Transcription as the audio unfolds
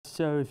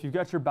So if you've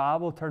got your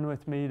Bible, turn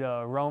with me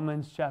to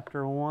Romans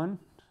chapter 1.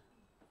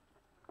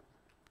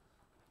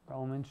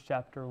 Romans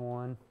chapter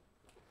 1.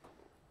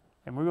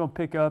 And we're going to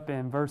pick up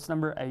in verse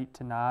number 8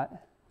 tonight.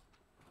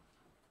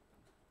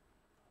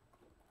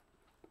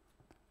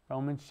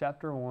 Romans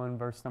chapter 1,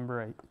 verse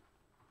number 8.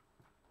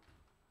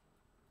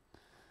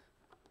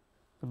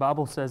 The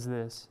Bible says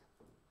this,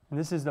 and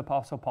this is the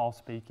Apostle Paul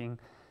speaking.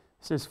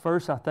 It says,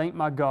 "First, I thank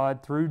my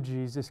God through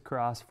Jesus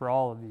Christ for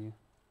all of you,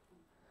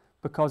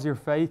 because your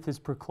faith is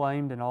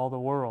proclaimed in all the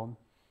world.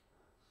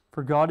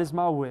 For God is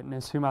my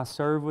witness, whom I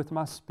serve with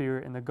my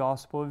spirit in the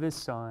gospel of His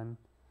Son,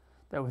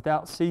 that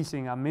without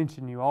ceasing I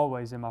mention you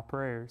always in my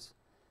prayers,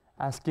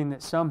 asking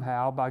that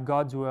somehow, by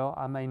God's will,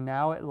 I may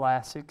now at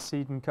last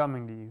succeed in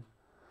coming to you.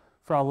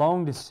 For I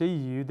long to see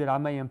you, that I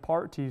may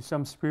impart to you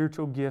some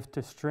spiritual gift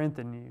to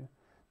strengthen you.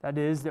 That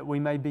is, that we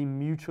may be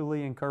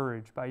mutually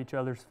encouraged by each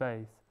other's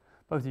faith,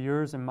 both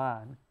yours and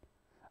mine.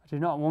 I do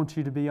not want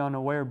you to be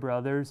unaware,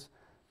 brothers,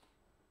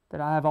 that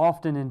I have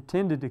often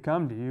intended to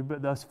come to you,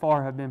 but thus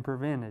far have been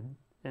prevented,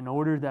 in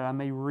order that I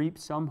may reap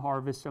some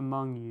harvest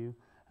among you,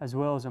 as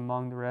well as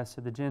among the rest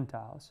of the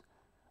Gentiles.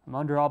 I'm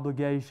under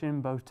obligation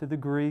both to the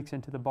Greeks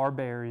and to the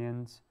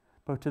barbarians,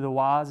 both to the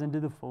wise and to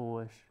the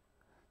foolish.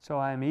 So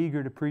I am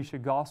eager to preach the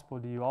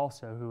gospel to you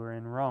also who are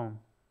in Rome."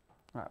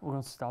 All right, we're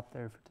going to stop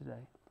there for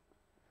today.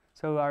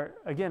 So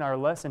our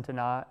lesson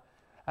tonight,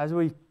 as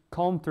we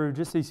comb through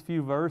just these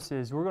few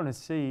verses, we're going to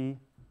see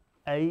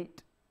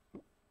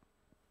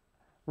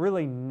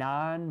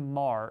 9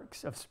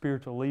 marks of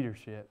spiritual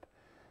leadership.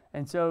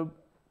 And so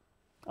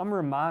I'm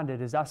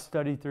reminded as I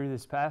studied through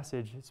this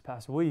passage this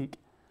past week,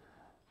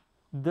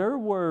 there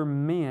were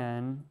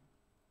men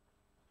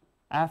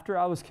after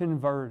I was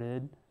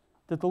converted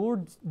that the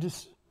Lord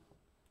just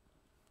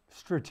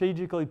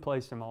strategically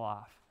placed in my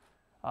life.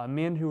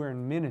 Men who are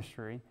in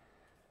ministry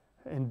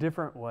in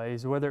different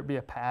ways, whether it be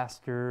a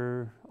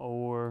pastor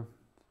or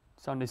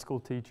Sunday school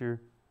teacher.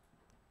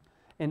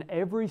 And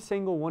every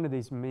single one of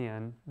these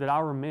men that I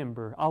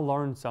remember, I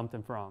learned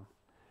something from.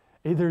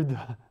 Either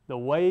the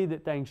way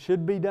that things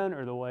should be done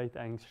or the way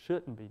things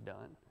shouldn't be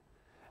done.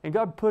 And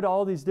God put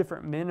all these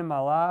different men in my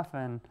life,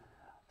 and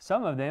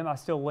some of them I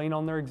still lean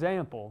on their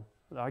example.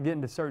 I get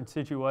into certain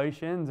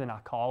situations and I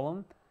call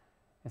them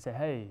and say,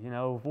 "Hey,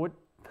 what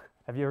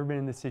have you ever been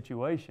in this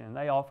situation?" And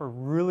they offer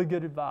really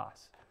good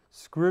advice,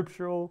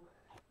 scriptural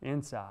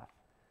insight.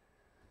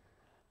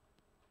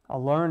 I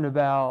learned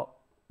about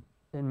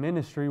in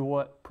ministry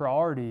what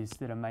priorities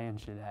that a man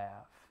should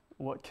have,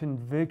 what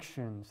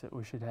convictions that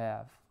we should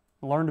have.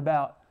 I learned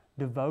about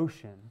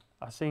devotion.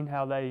 I've seen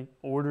how they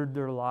ordered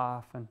their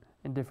life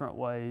in different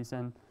ways.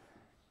 And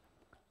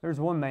there's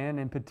one man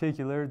in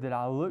particular that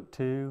I looked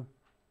to.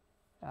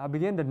 I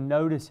began to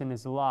notice in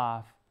his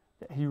life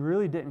that he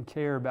really didn't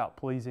care about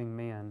pleasing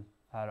men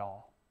at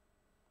all.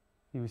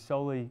 He was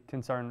solely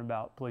concerned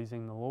about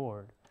pleasing the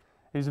Lord.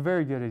 He was a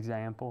very good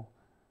example.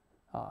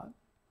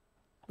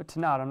 But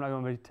tonight I'm not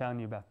going to be telling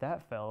you about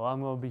that fellow.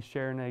 I'm going to be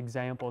sharing an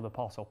example of the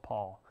Apostle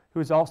Paul,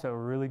 who is also a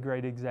really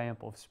great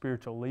example of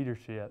spiritual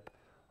leadership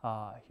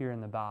here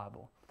in the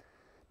Bible.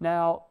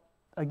 Now,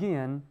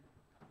 again,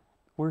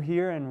 we're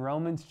here in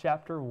Romans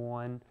chapter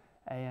 1,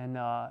 and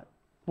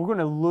we're going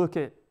to look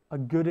at a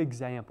good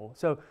example.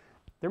 So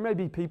there may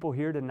be people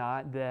here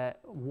tonight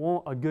that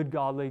want a good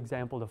godly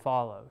example to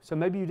follow. So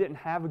maybe you didn't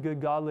have a good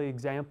godly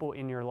example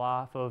in your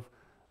life of,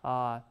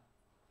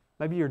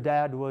 maybe your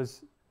dad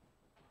was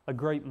a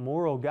great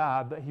moral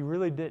guy, but he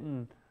really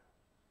didn't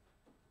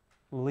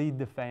lead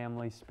the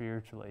family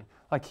spiritually.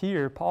 Like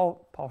here,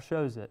 Paul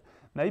shows it.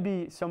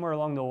 Maybe somewhere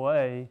along the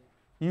way,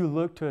 you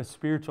look to a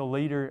spiritual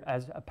leader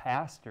as a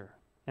pastor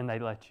and they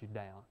let you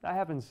down. That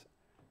happens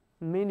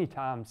many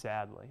times,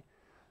 sadly.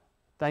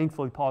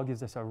 Thankfully, Paul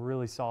gives us a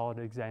really solid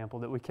example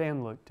that we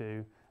can look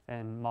to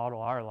and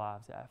model our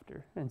lives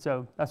after. And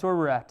so that's where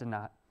we're at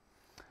tonight.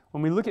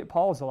 When we look at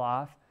Paul's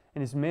life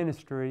and his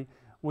ministry,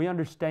 we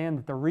understand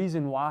that the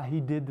reason why he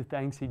did the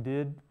things he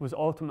did was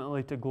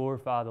ultimately to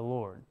glorify the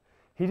Lord.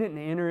 He didn't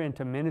enter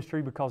into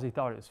ministry because he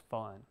thought it was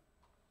fun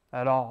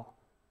at all.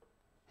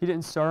 He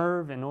didn't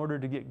serve in order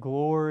to get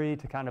glory,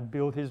 to kind of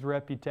build his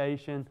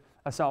reputation.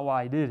 That's not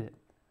why he did it.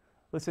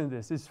 Listen to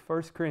this. This is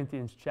 1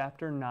 Corinthians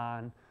chapter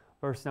 9,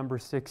 verse number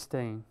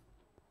 16.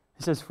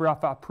 It says, "For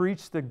if I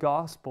preach the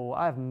gospel,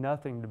 I have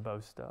nothing to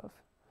boast of.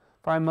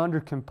 For I am under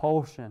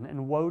compulsion,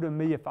 and woe to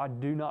me if I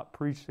do not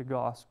preach the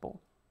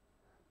gospel."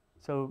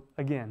 So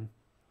again,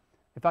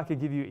 if I could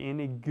give you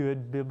any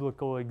good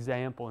biblical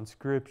example in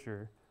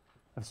Scripture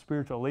of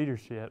spiritual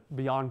leadership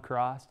beyond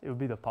Christ, it would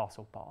be the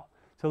Apostle Paul.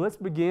 So let's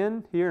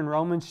begin here in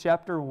Romans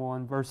chapter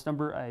 1, verse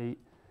number 8.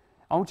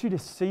 I want you to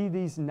see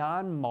these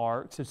 9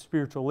 marks of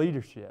spiritual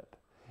leadership.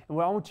 And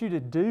what I want you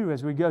to do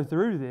as we go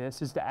through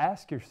this is to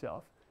ask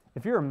yourself,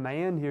 if you're a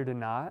man here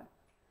tonight,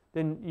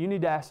 then you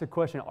need to ask the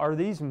question, are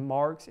these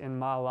marks in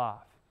my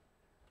life?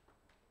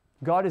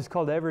 God has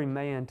called every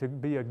man to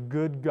be a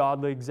good,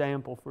 godly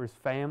example for his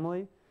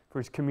family, for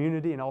his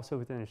community, and also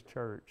within his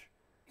church.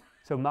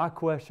 So my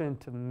question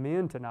to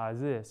men tonight is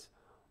this: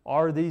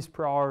 Are these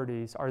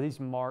priorities, are these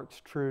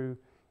marks true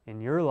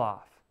in your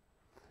life?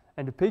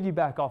 And to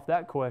piggyback off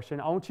that question,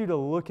 I want you to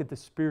look at the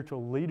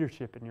spiritual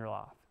leadership in your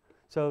life.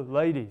 So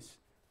ladies,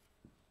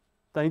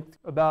 think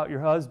about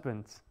your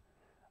husbands.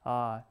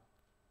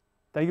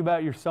 Think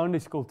about your Sunday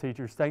school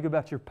teachers. Think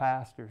about your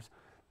pastors.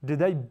 Do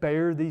they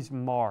bear these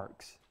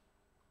marks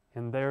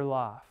in their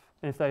life?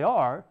 And if they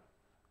are,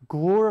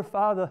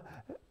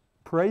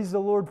 praise the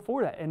Lord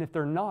for that. And if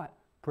they're not,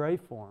 pray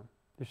for them.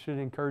 This should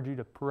encourage you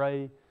to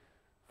pray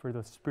for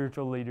the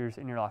spiritual leaders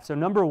in your life. So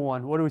number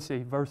one, what do we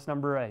see? Verse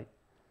number 8. It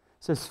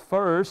says,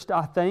 "First,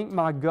 I thank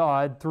my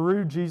God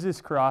through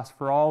Jesus Christ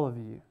for all of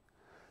you."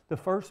 The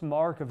first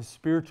mark of a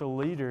spiritual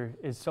leader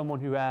is someone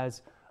who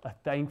has a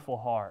thankful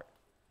heart.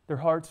 Their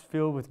heart's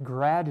filled with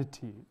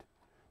gratitude.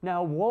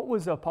 Now, what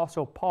was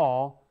Apostle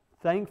Paul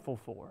thankful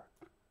for?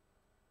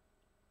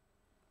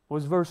 What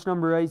does verse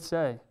number 8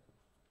 say?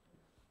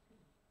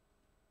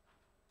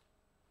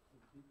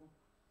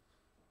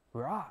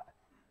 Right.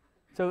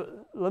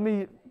 So let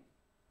me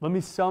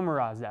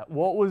summarize that.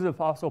 What was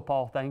Apostle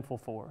Paul thankful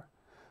for?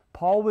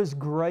 Paul was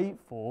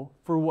grateful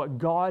for what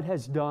God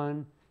has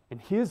done in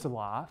his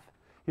life.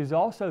 He was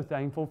also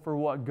thankful for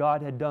what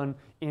God had done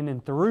in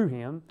and through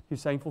him. He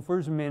was thankful for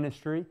his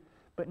ministry.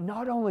 But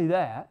not only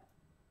that,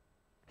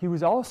 he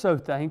was also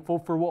thankful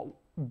for what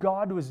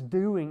God was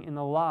doing in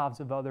the lives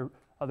of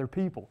other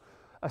people.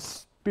 A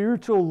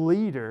spiritual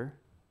leader,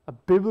 a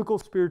biblical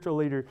spiritual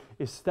leader,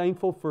 is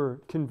thankful for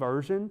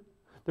conversion.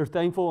 They're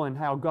thankful in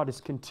how God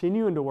is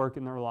continuing to work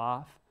in their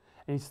life.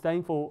 And he's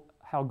thankful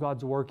how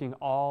God's working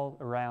all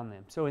around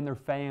them. So in their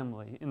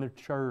family, in their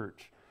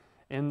church,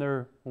 in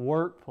their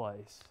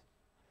workplace.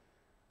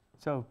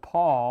 So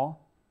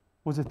Paul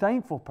was a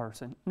thankful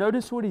person.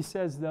 Notice what he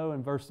says, though,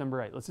 in verse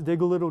number 8. Let's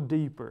dig a little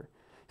deeper.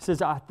 He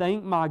says, "I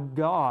thank my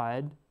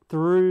God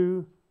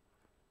through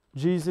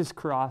Jesus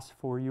Christ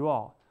for you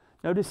all."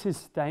 Notice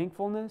his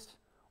thankfulness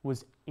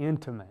was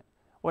intimate.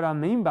 What I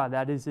mean by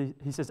that is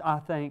he says, "I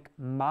thank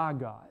my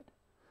God."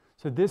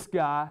 So this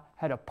guy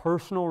had a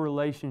personal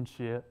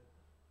relationship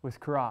with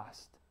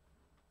Christ.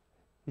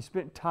 He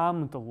spent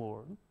time with the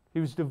Lord. He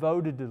was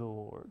devoted to the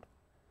Lord.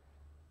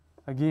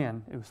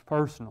 Again, it was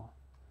personal.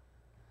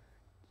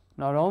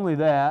 Not only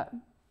that,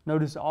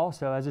 notice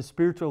also, as a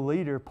spiritual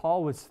leader,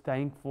 Paul was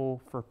thankful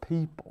for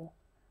people.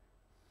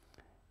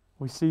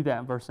 We see that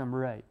in verse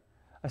number 8.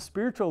 A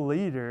spiritual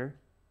leader,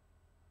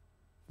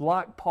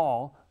 like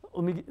Paul,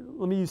 let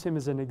me use him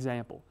as an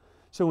example.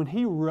 So when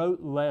he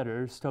wrote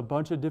letters to a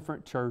bunch of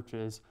different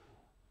churches,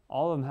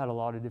 all of them had a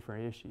lot of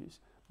different issues.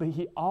 But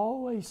he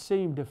always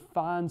seemed to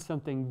find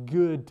something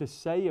good to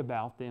say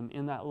about them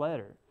in that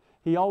letter.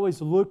 He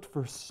always looked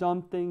for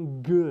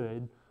something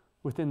good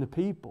within the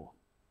people.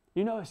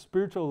 You know, a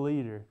spiritual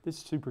leader, this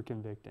is super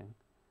convicting.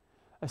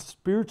 A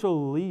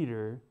spiritual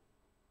leader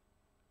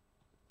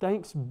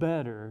thinks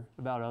better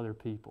about other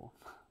people.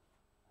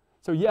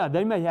 So yeah,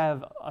 they may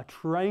have a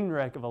train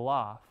wreck of a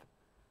life,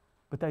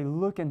 but they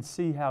look and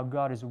see how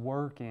God is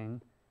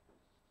working,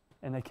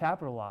 and they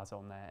capitalize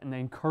on that, and they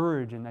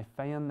encourage and they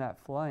fan that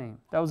flame.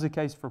 That was the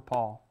case for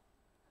Paul.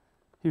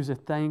 He was a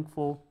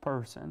thankful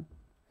person.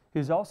 He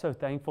was also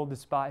thankful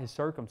despite his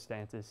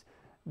circumstances.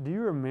 Do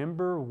you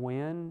remember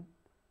when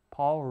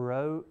Paul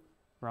wrote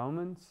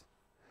Romans?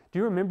 Do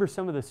you remember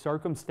some of the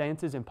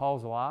circumstances in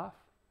Paul's life?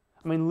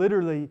 I mean,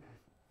 literally,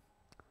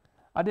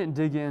 I didn't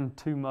dig in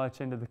too much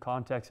into the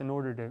context in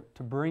order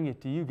to bring it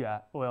to you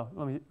guys. Well,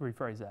 let me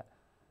rephrase that.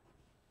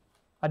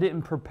 I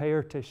didn't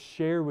prepare to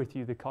share with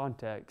you the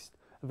context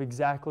of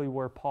exactly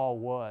where Paul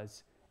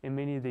was in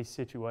many of these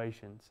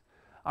situations.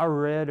 I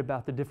read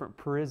about the different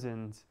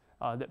prisons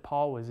that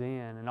Paul was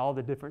in and all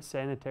the different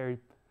sanitary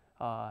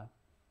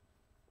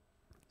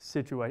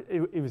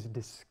situations. It was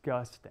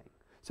disgusting.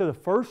 So the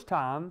first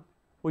time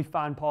we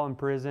find Paul in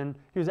prison,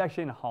 he was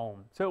actually in a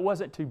home. So it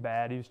wasn't too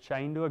bad. He was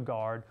chained to a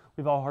guard.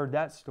 We've all heard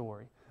that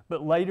story.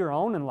 But later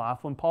on in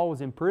life, when Paul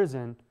was in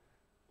prison,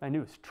 man, it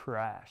was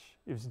trash.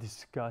 It was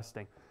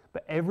disgusting.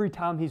 But every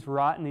time he's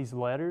writing these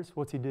letters,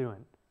 what's he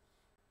doing?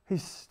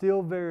 He's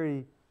still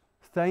very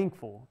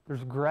thankful.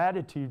 There's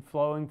gratitude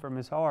flowing from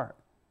his heart.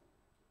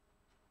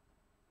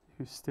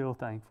 He was still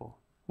thankful.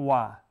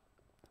 Why?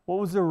 What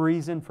was the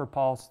reason for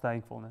Paul's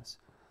thankfulness?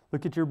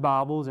 Look at your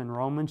Bibles in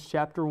Romans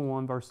chapter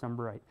 1, verse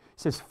number 8. It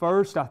says,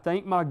 "First, I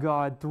thank my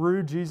God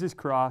through Jesus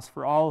Christ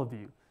for all of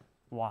you."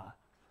 Why?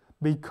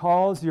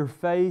 "Because your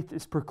faith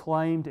is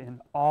proclaimed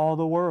in all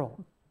the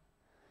world."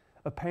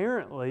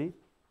 Apparently,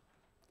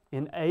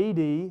 in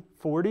AD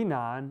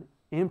 49,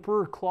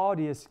 Emperor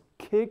Claudius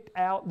kicked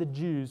out the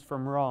Jews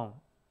from Rome.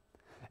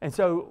 And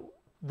so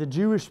the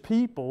Jewish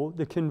people,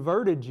 the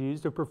converted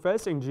Jews, the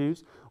professing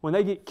Jews, when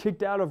they get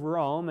kicked out of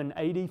Rome in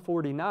AD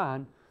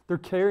 49, they're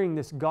carrying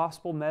this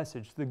gospel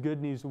message, the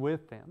good news,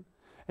 with them.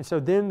 And so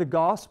then the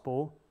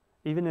gospel,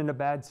 even in a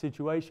bad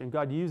situation,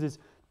 God uses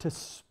to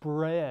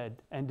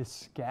spread and to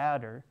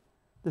scatter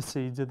the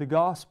seeds of the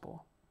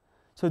gospel.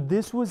 So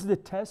this was the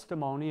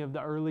testimony of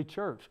the early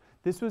church.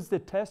 This was the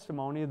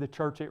testimony of the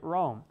church at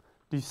Rome.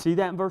 Do you see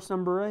that in verse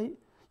number 8?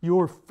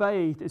 your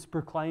faith is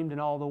proclaimed in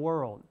all the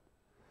world.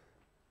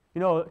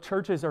 You know,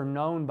 churches are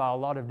known by a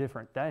lot of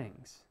different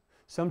things.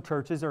 Some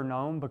churches are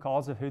known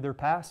because of who their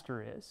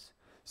pastor is.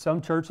 Some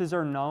churches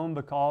are known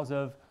because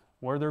of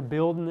where their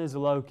building is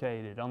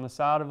located, on the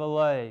side of a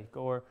lake,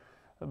 or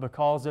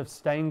because of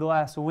stained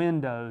glass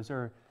windows.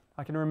 Or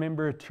I can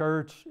remember a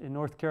church in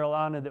North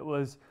Carolina that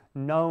was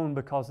known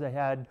because they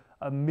had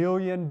 $1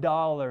 million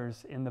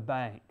in the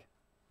bank.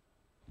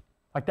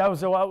 Like that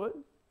was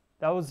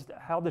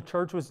how the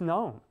church was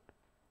known.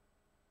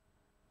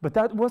 But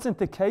that wasn't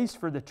the case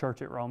for the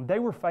church at Rome. They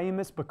were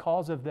famous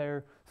because of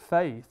their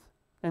faith.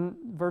 And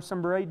verse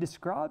number 8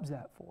 describes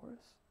that for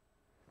us.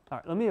 All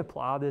right, let me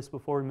apply this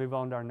before we move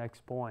on to our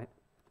next point.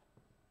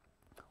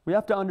 We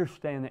have to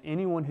understand that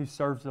anyone who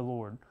serves the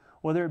Lord,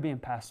 whether it be in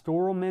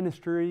pastoral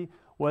ministry,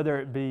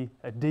 whether it be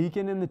a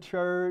deacon in the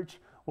church,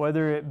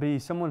 whether it be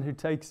someone who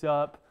takes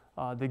up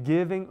the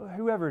giving,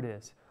 whoever it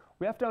is,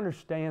 we have to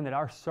understand that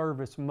our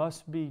service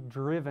must be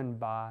driven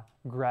by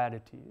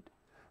gratitude.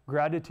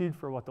 Gratitude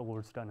for what the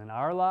Lord's done in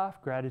our life,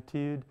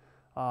 gratitude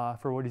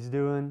for what He's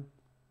doing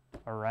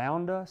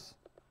around us.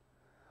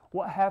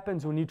 What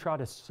happens when you try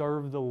to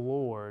serve the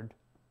Lord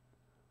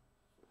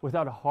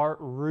without a heart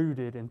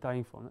rooted in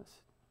thankfulness?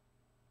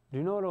 Do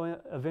you know what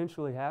will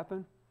eventually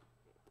happen?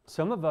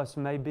 Some of us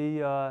may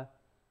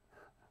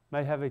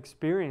have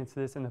experienced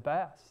this in the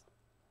past.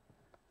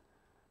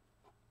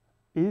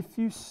 If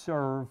you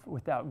serve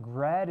without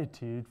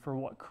gratitude for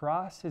what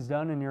Christ has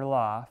done in your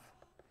life,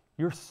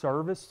 your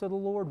service to the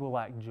Lord will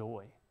lack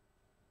joy.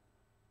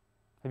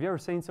 Have you ever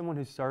seen someone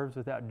who serves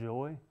without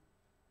joy?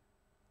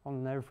 I'll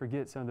never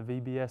forget some of the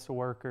VBS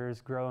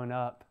workers growing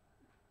up.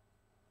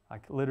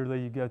 Like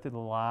literally you go through the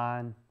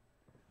line.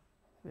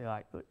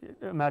 Like,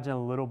 imagine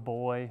a little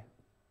boy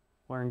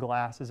wearing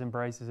glasses and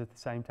braces at the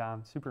same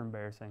time. Super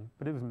embarrassing,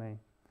 but it was me.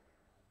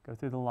 Go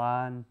through the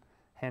line,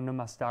 hand them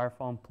my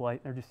styrofoam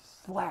plate. They're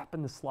just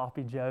slapping the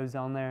sloppy joes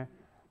on there.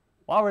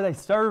 Why were they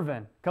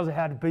serving? Because they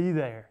had to be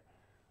there.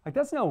 Like,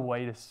 that's no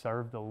way to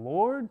serve the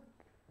Lord.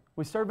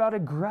 We serve out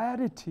of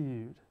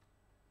gratitude.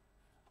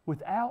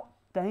 Without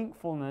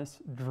thankfulness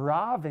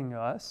driving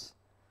us,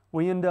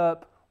 we end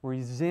up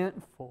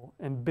resentful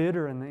and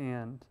bitter in the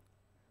end.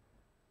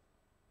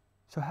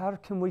 So how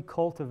can we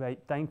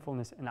cultivate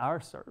thankfulness in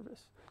our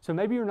service? So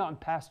maybe you're not in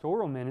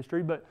pastoral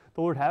ministry, but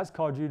the Lord has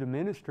called you to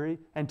ministry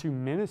and to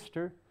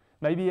minister.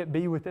 Maybe it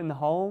be within the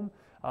home,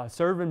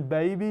 serving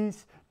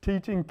babies,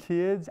 teaching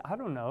kids, I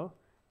don't know.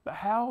 But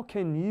how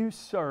can you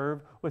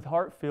serve with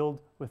heart filled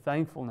with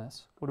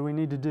thankfulness? What do we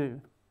need to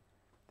do?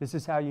 This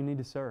is how you need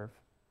to serve.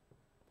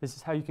 This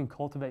is how you can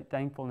cultivate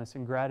thankfulness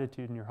and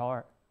gratitude in your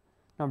heart.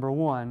 Number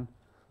one,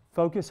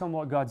 focus on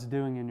what God's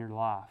doing in your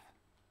life.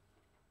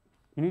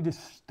 You need to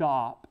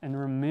stop and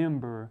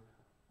remember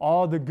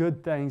all the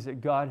good things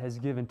that God has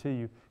given to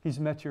you. He's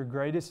met your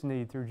greatest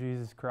need through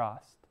Jesus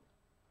Christ.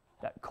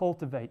 That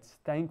cultivates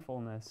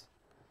thankfulness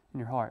in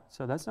your heart.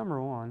 So that's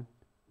number one.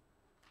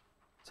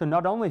 So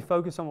not only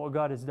focus on what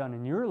God has done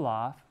in your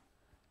life,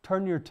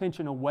 turn your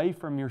attention away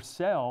from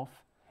yourself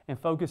and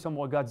focus on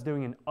what God's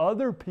doing in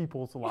other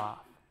people's life.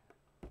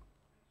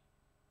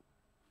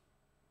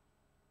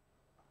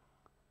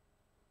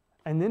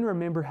 And then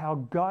remember how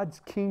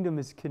God's kingdom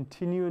is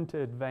continuing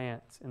to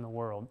advance in the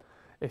world.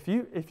 If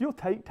you'll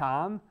take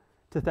time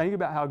to think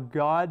about how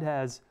God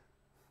has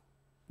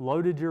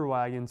loaded your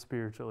wagon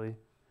spiritually,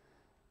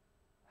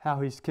 how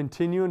He's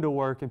continuing to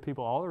work in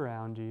people all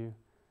around you,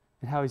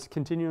 and how He's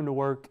continuing to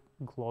work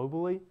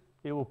globally,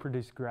 it will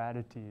produce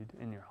gratitude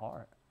in your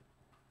heart.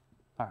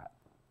 All right.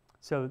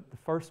 So the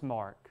first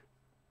mark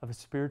of a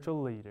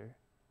spiritual leader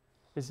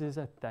is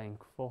a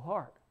thankful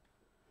heart.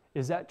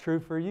 Is that true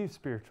for you,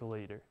 spiritual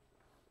leader?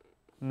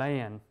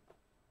 Man,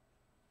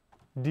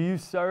 do you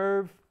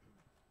serve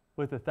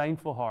with a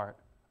thankful heart?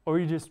 Or are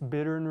you just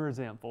bitter and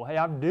resentful? Hey,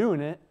 I'm doing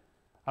it.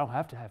 I don't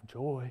have to have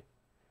joy.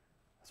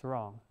 That's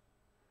wrong.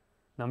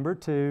 Number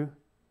two,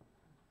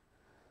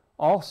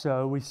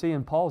 also we see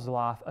in Paul's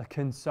life a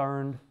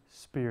concerned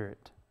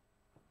spirit.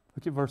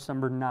 Look at verse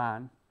number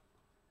 9.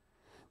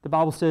 The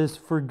Bible says,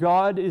 "For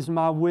God is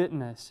my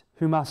witness,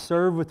 whom I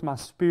serve with my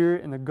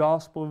spirit in the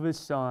gospel of His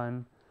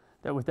Son,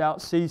 that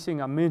without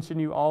ceasing I mention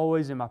you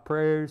always in my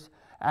prayers,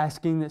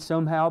 asking that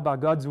somehow by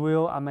God's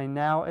will I may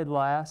now at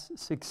last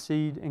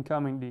succeed in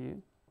coming to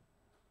you."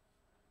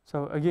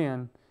 So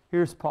again,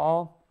 here's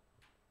Paul,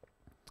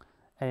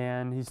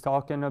 and he's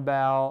talking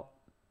about,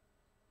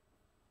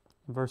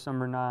 verse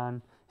number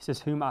 9, he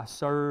says, "Whom I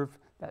serve."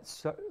 That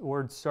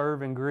word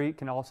serve in Greek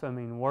can also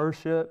mean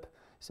worship.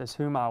 It says,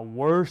 "Whom I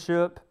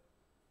worship."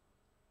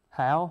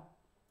 How?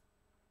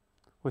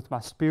 With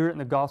my spirit in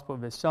the gospel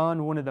of His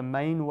Son. One of the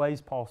main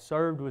ways Paul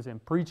served was in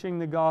preaching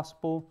the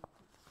gospel.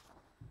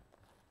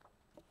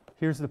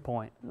 Here's the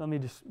point. Let me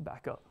just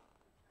back up.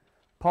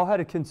 Paul had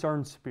a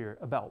concerned spirit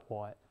about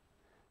what?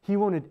 He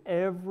wanted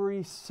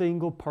every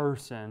single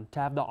person to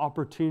have the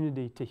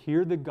opportunity to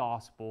hear the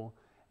gospel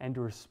and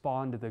to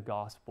respond to the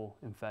gospel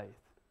in faith.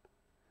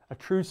 A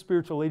true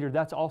spiritual leader,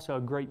 that's also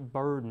a great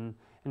burden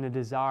and a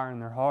desire in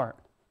their heart.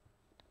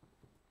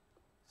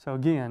 So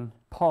again,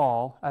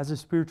 Paul, as a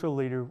spiritual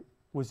leader,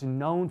 was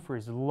known for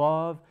his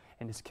love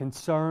and his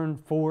concern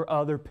for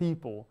other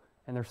people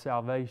and their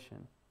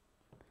salvation.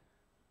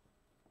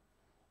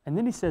 And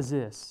then he says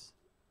this.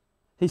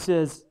 He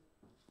says,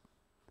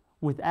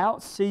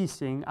 without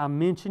ceasing, I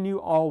mention you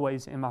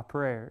always in my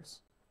prayers.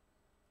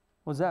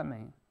 What does that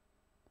mean?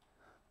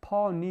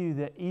 Paul knew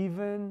that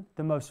even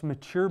the most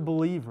mature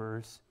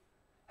believers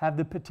have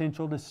the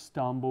potential to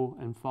stumble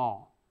and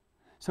fall.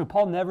 So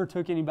Paul never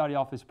took anybody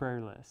off his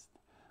prayer list.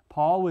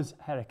 Paul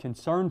had a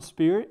concerned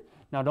spirit,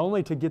 not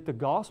only to get the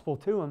gospel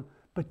to them,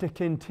 but to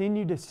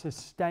continue to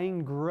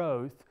sustain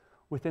growth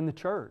within the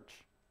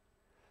church.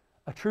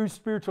 A true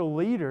spiritual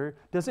leader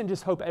doesn't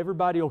just hope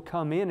everybody will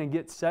come in and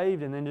get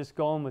saved and then just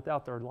go on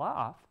without their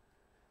life.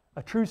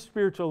 A true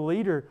spiritual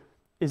leader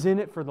is in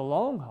it for the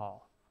long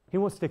haul. He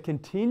wants to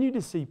continue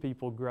to see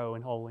people grow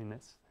in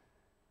holiness.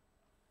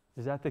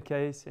 Is that the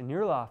case in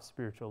your life,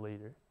 spiritual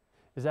leader?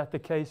 Is that the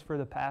case for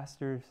the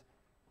pastors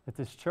at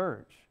this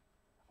church?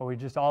 Are we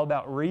just all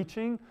about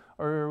reaching,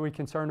 or are we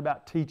concerned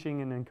about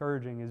teaching and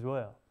encouraging as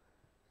well?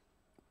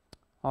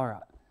 All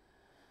right.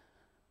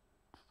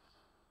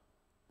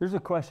 There's a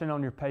question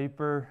on your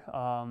paper.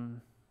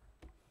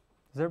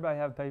 Does everybody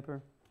have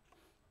paper?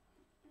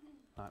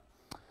 All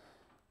right.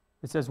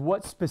 It says,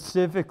 what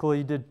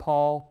specifically did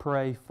Paul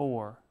pray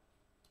for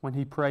when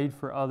he prayed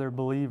for other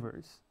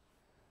believers?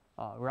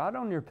 Right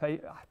on your page,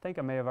 I think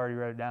I may have already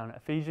wrote it down.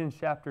 Ephesians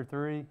chapter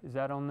 3, is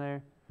that on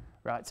there?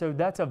 Right, so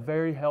that's a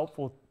very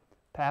helpful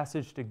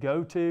passage to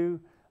go to.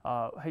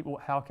 Hey,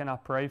 how can I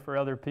pray for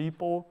other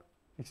people,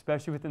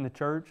 especially within the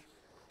church?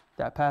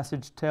 That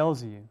passage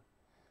tells you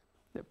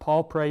that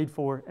Paul prayed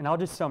for, and I'll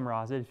just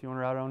summarize it if you want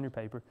to write it on your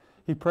paper.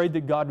 He prayed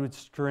that God would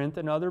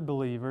strengthen other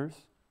believers.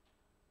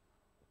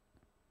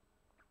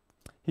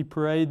 He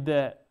prayed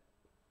that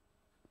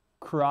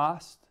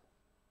Christ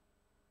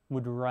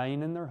would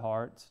reign in their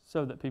hearts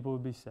so that people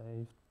would be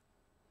saved.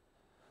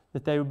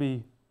 That they would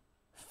be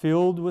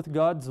filled with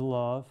God's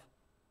love.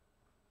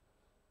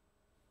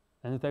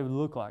 And that they would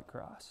look like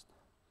Christ.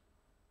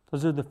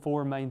 Those are the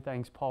four main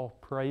things Paul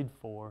prayed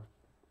for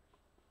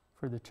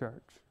the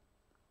church.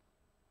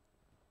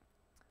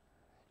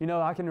 You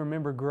know, I can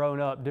remember growing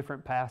up,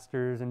 different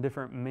pastors and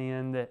different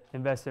men that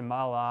invested in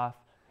my life,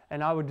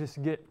 and I would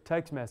just get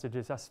text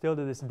messages. I still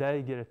to this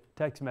day get a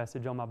text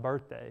message on my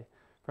birthday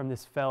from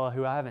this fella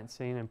who I haven't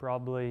seen in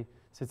probably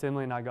since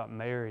Emily and I got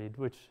married,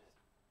 which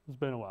has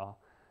been a while.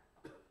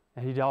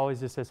 And he always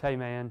just says, hey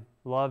man,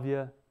 love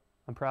you.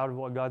 I'm proud of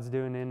what God's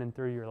doing in and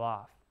through your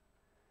life.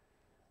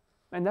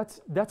 And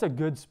that's a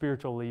good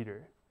spiritual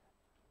leader.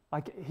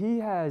 Like he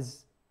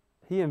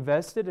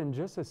invested in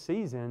just a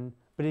season,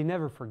 but he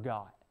never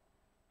forgot.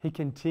 He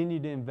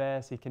continued to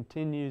invest. He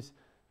continues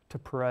to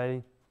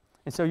pray.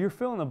 And so you're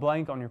filling the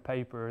blank on your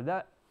paper.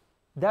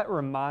 That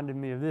reminded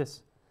me of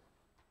this.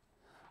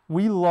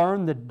 We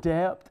learn the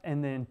depth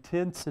and the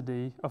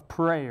intensity of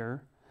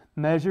prayer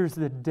measures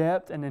the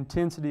depth and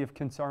intensity of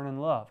concern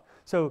and love.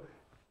 So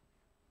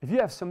if you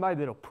have somebody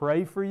that'll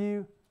pray for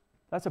you,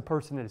 that's a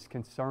person that is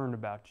concerned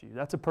about you.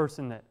 That's a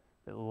person that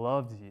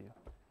loves you.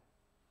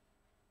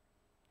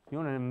 You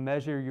want to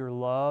measure your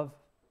love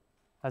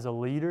as a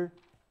leader?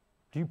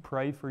 Do you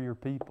pray for your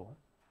people?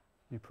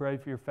 Do you pray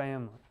for your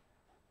family?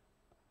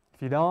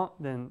 If you don't,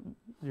 then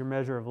your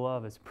measure of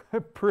love is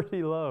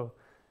pretty low.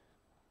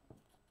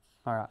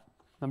 All right,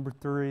 number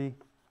 3,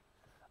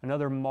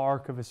 another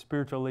mark of a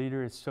spiritual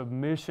leader is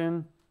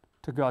submission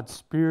to God's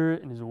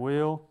Spirit and His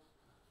will.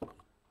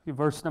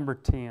 Verse number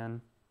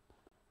 10.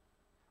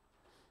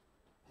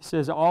 He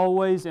says,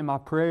 always in my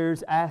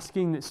prayers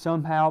asking that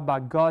somehow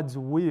by God's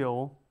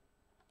will,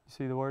 you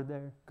see the word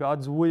there?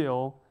 God's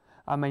will,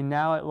 I may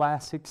now at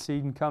last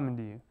succeed in coming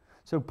to you.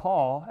 So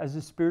Paul, as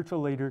a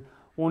spiritual leader,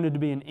 wanted to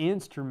be an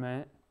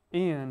instrument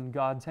in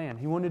God's hand.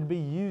 He wanted to be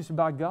used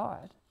by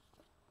God.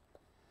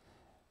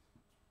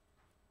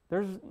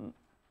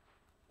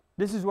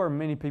 This is where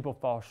many people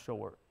fall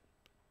short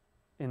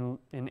in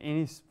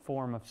any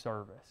form of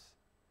service.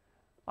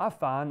 I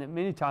find that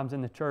many times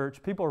in the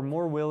church, people are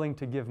more willing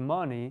to give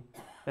money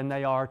than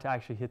they are to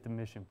actually hit the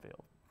mission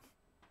field.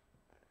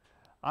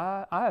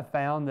 I have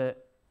found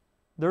that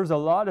there's a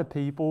lot of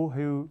people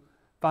who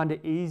find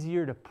it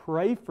easier to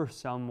pray for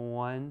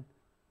someone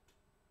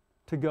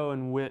to go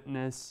and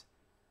witness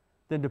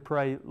than to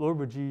pray, Lord,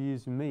 would you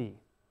use me?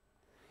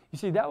 You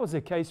see, that was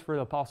the case for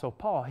the Apostle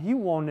Paul. He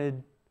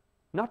wanted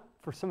not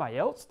for somebody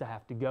else to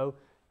have to go.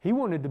 He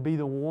wanted to be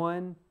the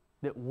one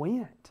that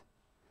went.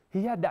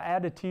 He had the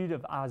attitude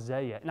of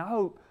Isaiah. And I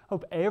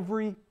hope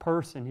every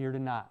person here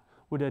tonight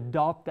would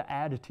adopt the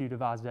attitude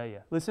of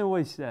Isaiah. Listen to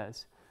what he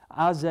says.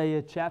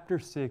 Isaiah chapter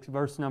 6,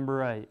 verse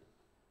number 8.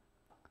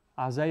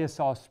 Isaiah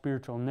saw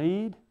spiritual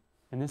need,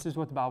 and this is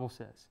what the Bible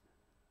says.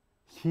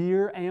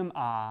 Here am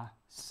I,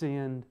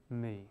 send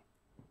me.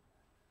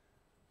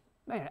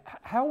 Man,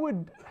 how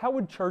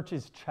would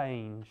churches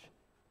change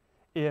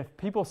if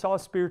people saw a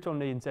spiritual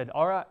need and said,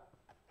 all right,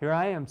 here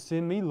I am,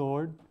 send me,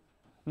 Lord.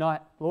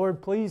 Not,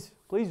 Lord, please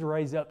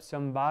raise up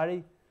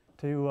somebody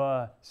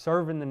to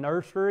serve in the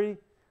nursery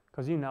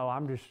Because,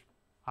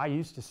 I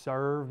used to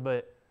serve,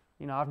 but,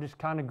 I've just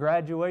kind of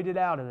graduated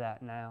out of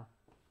that now.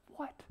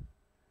 What?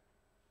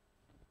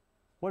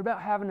 What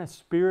about having a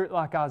spirit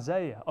like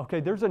Isaiah?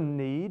 Okay, there's a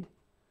need.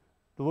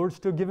 The Lord's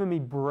still giving me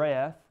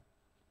breath.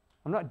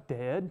 I'm not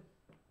dead.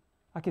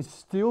 I can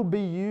still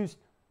be used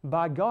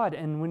by God.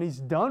 And when He's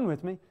done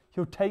with me,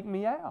 He'll take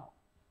me out.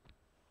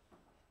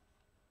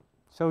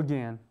 So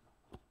again,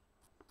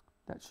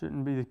 that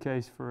shouldn't be the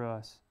case for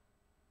us.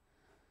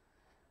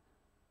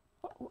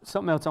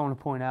 Something else I want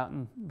to point out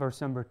in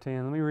verse number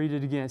 10. Let me read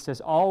it again. It says,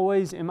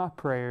 always in my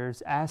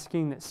prayers,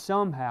 asking that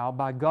somehow,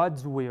 by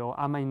God's will,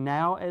 I may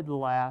now at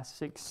last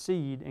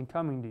succeed in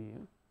coming to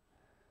you.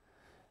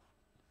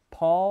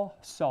 Paul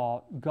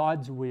sought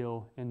God's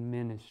will in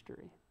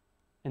ministry.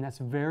 And that's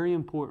very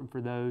important for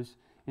those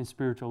in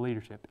spiritual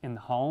leadership. In the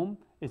home,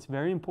 it's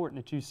very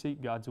important that you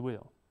seek God's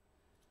will.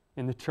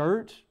 In the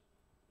church,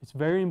 it's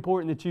very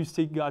important that you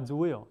seek God's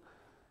will.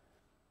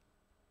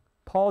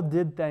 Paul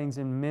did things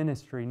in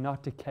ministry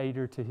not to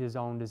cater to his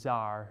own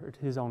desire or to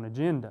his own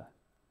agenda.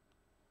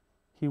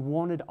 He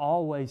wanted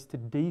always to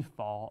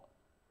default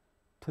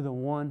to the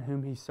one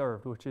whom he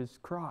served, which is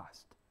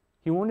Christ.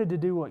 He wanted to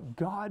do what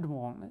God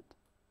wanted.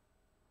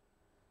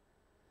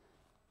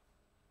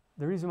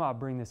 The reason why I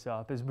bring this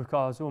up is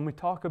because when we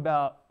talk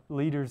about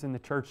leaders in the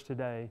church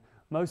today,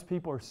 most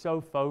people are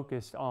so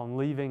focused on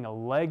leaving a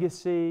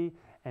legacy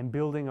and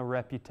building a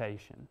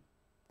reputation.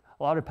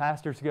 A lot of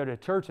pastors go to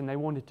church and they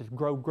want it to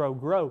grow, grow,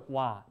 grow.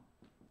 Why?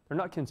 They're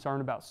not concerned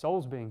about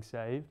souls being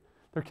saved.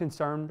 They're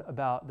concerned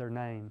about their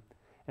name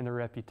and their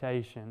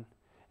reputation.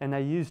 And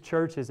they use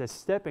churches as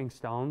stepping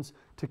stones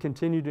to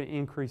continue to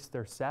increase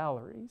their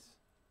salaries.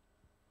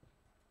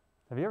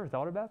 Have you ever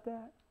thought about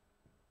that?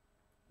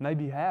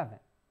 Maybe you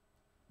haven't.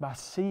 But I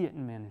see it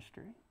in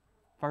ministry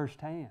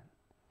firsthand.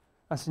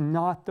 That's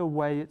not the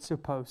way it's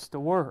supposed to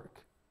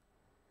work.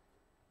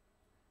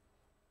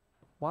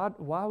 Why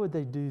would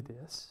they do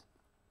this?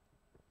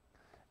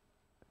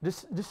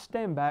 Just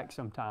stand back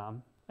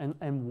sometime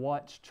and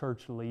watch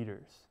church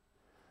leaders.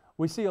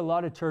 We see a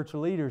lot of church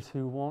leaders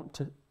who want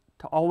to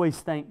always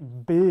think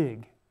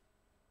big.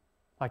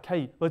 Like,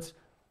 hey, let's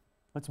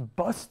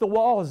bust the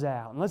walls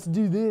out and let's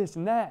do this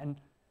and that.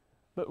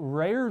 But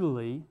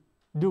rarely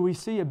do we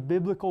see a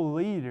biblical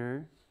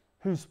leader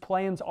whose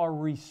plans are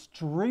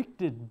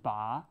restricted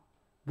by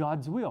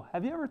God's will.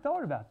 Have you ever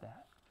thought about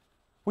that?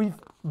 We've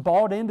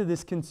bought into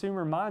this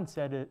consumer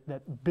mindset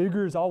that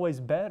bigger is always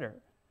better.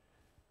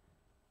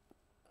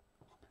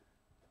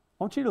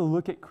 I want you to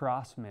look at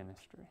Christ's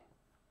ministry,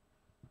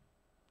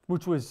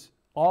 which was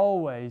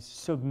always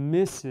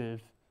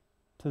submissive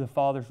to the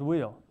Father's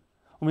will.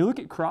 When we look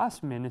at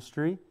Christ's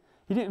ministry,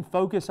 He didn't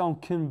focus on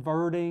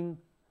converting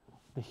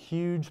the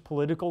huge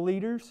political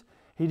leaders.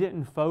 He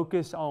didn't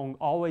focus on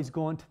always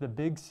going to the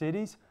big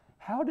cities.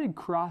 How did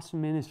Christ's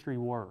ministry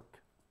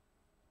work?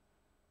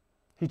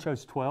 He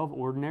chose 12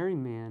 ordinary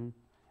men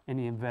and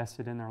He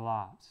invested in their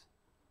lives.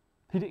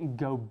 He didn't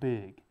go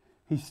big.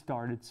 He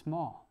started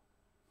small.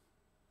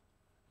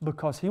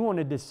 Because He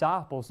wanted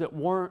disciples that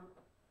weren't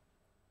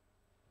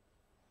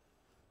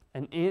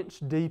an inch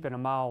deep and a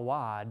mile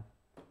wide.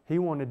 He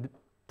wanted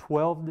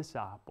 12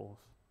 disciples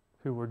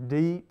who were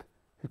deep,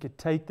 who could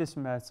take this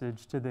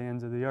message to the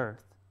ends of the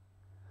earth.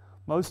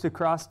 Most of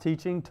Christ's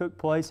teaching took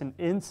place in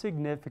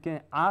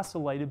insignificant,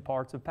 isolated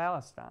parts of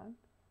Palestine.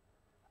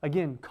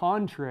 Again,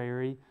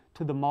 contrary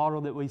to the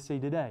model that we see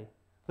today.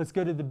 Let's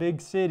go to the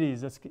big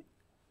cities.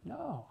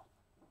 No.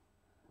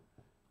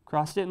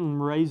 Christ didn't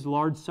raise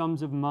large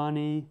sums of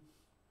money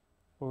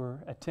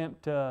or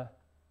attempt to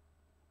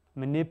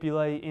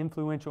manipulate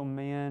influential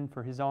men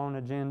for His own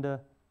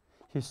agenda.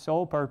 His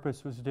sole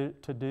purpose was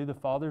to do the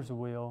Father's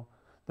will,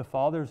 the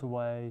Father's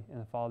way,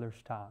 and the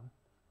Father's time.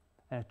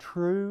 And a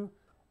true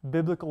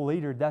biblical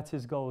leader, that's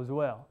his goal as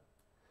well.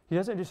 He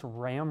doesn't just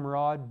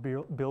ramrod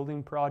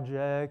building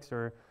projects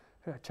or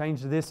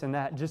change this and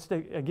that just to,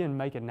 again,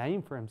 make a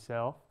name for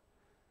himself.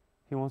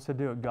 He wants to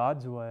do it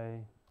God's way,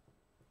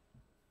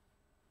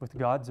 with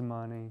God's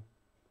money,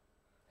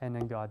 and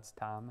in God's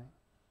timing.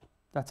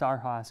 That's our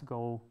highest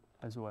goal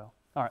as well.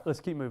 All right, let's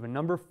keep moving.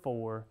 Number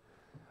 4,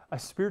 a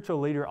spiritual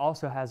leader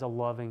also has a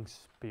loving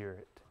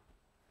spirit.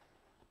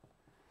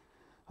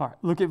 All right,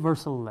 look at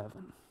verse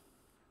 11.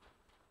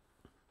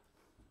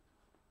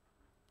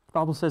 The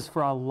Bible says,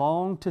 "For I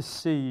long to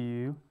see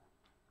you,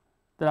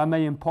 that I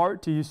may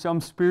impart to you some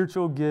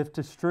spiritual gift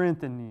to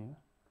strengthen you."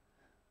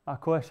 My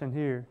question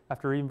here,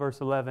 after reading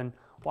verse 11,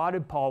 why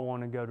did Paul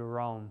want to go to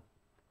Rome?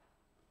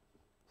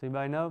 Does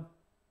anybody know?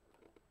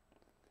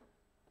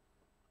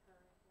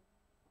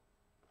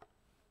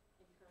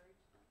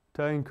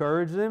 To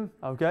encourage them?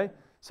 Okay.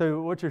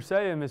 So what you're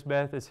saying, Miss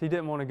Beth, is he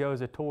didn't want to go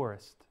as a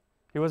tourist.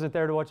 He wasn't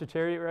there to watch the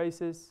chariot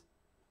races.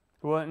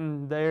 He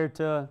wasn't there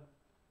to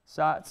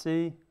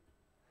sightsee.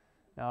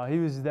 No, he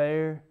was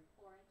there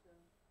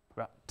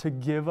to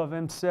give of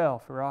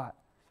himself, right?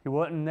 He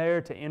wasn't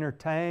there to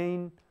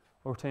entertain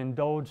or to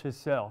indulge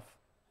himself.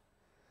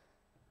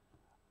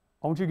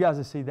 I want you guys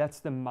to see that's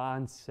the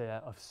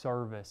mindset of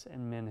service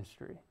and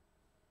ministry.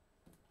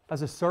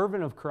 as a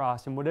servant of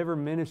Christ in whatever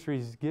ministry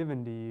He's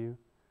given to you,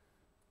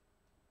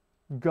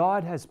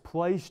 God has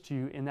placed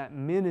you in that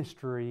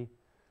ministry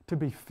to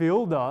be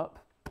filled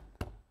up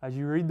as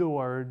you read the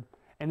Word,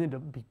 and then to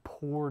be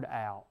poured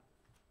out.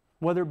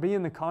 Whether it be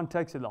in the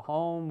context of the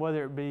home,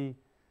 whether it be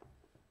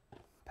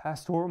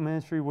pastoral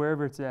ministry,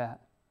 wherever it's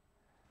at.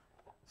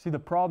 See, the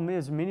problem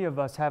is many of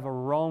us have a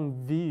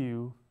wrong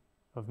view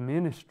of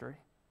ministry.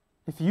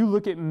 If you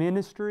look at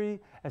ministry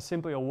as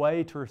simply a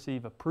way to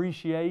receive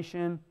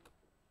appreciation,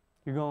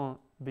 you're going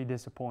to be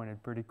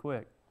disappointed pretty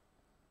quick.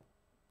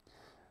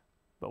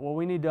 But what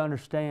we need to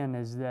understand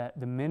is that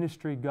the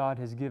ministry God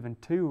has given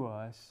to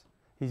us,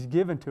 He's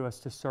given to us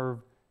to serve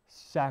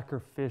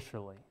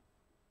sacrificially.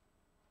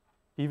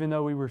 Even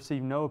though we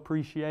receive no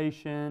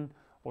appreciation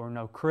or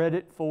no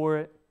credit for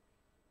it.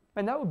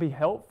 And that would be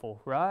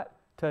helpful, right?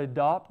 To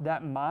adopt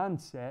that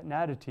mindset and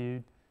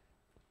attitude.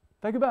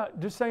 Think about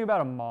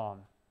a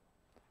mom.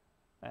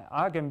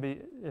 I can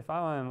be, if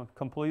I am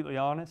completely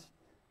honest,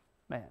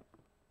 man,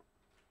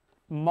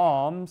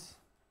 moms,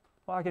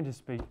 well, I can just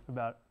speak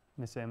about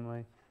Miss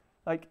Emily.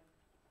 Like,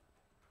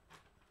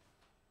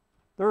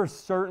 there are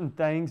certain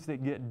things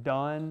that get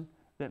done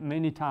that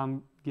many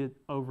times get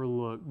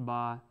overlooked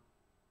by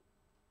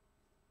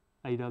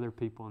 8 other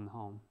people in the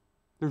home.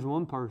 There's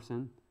one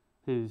person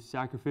who's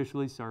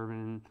sacrificially serving,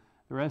 and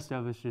the rest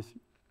of us just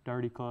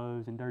dirty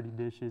clothes and dirty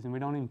dishes, and we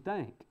don't even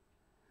think.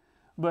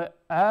 But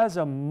as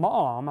a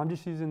mom, I'm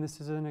just using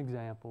this as an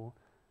example,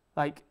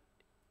 like,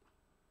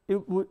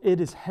 it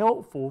is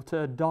helpful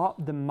to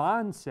adopt the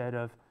mindset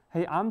of,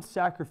 hey, I'm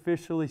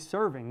sacrificially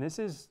serving. This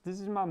is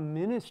my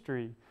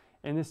ministry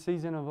in this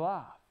season of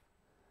life.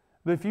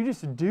 But if you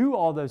just do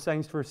all those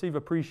things to receive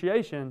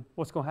appreciation,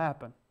 what's going to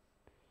happen?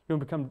 You're going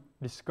to become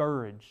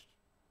discouraged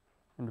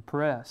and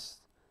depressed.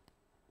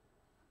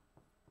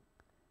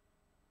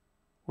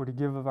 We're to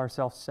give of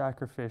ourselves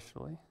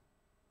sacrificially.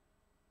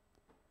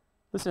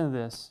 Listen to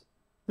this.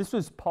 This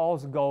was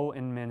Paul's goal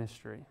in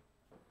ministry.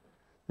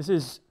 This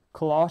is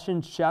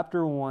Colossians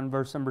chapter 1,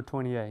 verse number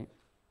 28.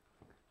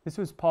 This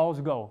was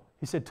Paul's goal.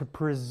 He said, to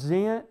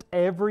present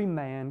every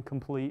man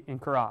complete in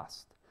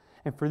Christ.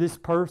 And for this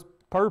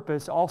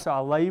purpose also I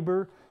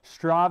labor,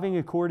 striving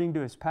according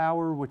to His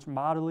power, which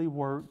mightily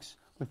works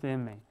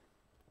within me.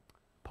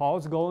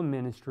 Paul's goal in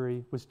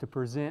ministry was to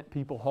present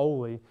people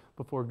holy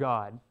before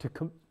God,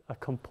 a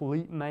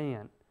complete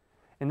man.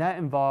 And that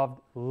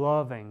involved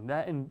loving.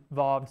 That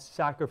involved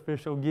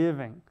sacrificial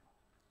giving.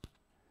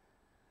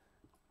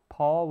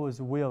 Paul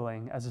was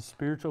willing, as a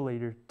spiritual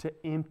leader, to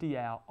empty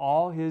out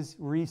all his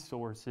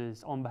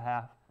resources on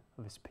behalf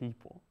of his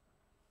people.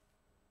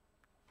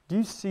 Do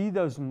you see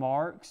those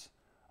marks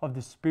of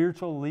the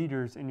spiritual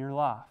leaders in your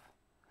life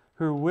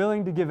who are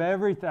willing to give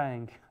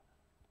everything,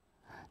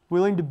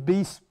 willing to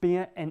be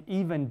spent and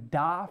even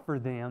die for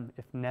them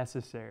if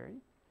necessary?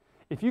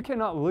 If you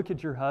cannot look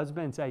at your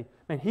husband and say,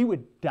 man, he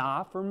would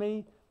die for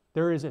me,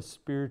 there is a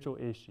spiritual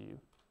issue.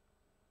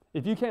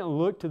 If you can't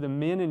look to the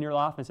men in your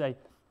life and say,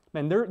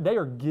 man, they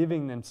are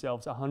giving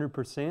themselves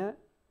 100%,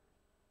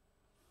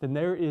 then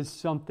there is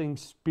something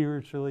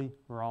spiritually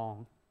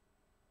wrong.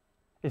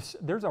 If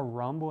there's a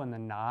rumble in the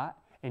night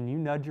and you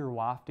nudge your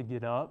wife to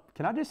get up,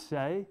 can I just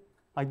say,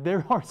 like,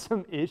 there are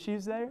some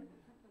issues there?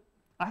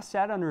 I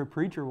sat under a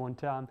preacher one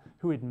time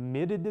who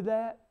admitted to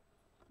that.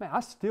 Man, I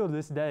still to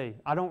this day,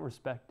 I don't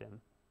respect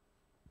him.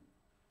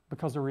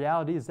 Because the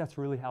reality is that's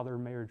really how their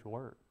marriage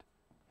worked.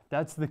 If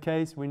that's the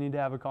case, we need to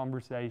have a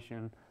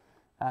conversation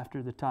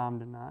after the time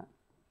tonight.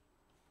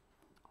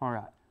 All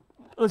right,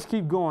 let's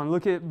keep going.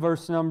 Look at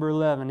verse number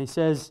 11. He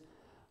says,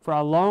 for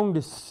I long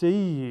to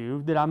see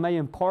you, that I may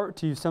impart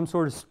to you some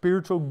sort of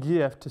spiritual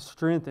gift to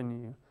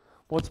strengthen you.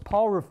 What's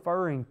Paul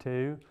referring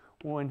to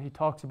when he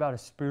talks about a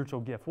spiritual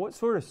gift? What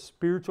sort of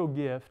spiritual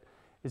gift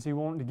is he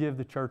wanting to give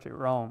the church at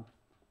Rome?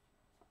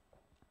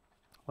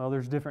 Well,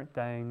 there's different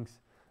things.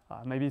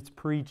 Maybe it's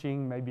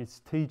preaching, maybe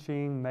it's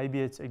teaching,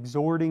 maybe it's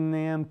exhorting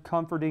them,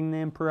 comforting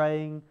them,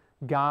 praying,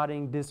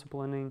 guiding,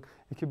 disciplining.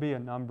 It could be a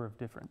number of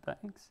different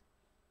things.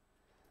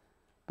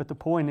 But the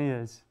point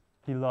is,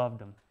 he loved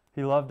them.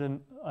 He loved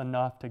them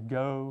enough to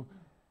go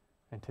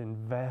and to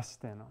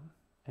invest in them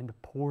and to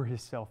pour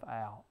himself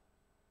out.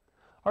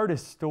 I heard a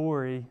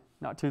story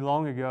not too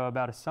long ago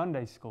about a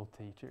Sunday school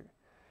teacher.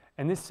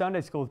 And this Sunday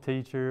school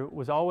teacher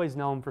was always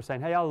known for saying,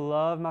 hey, I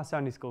love my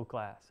Sunday school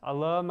class. I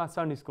love my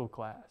Sunday school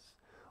class.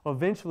 Well,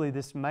 eventually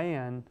this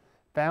man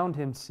found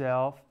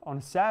himself on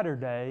a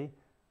Saturday,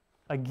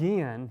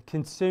 again,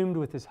 consumed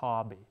with his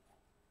hobby.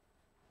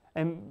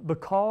 And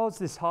because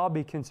this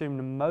hobby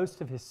consumed most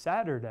of his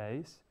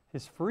Saturdays,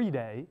 his free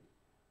day,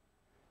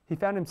 he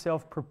found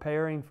himself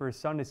preparing for his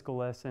Sunday school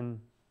lesson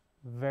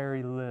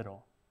very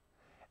little.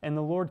 And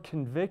the Lord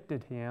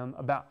convicted him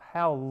about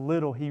how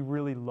little he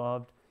really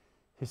loved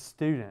his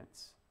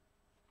students,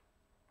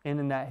 and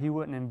in that he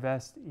wouldn't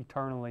invest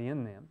eternally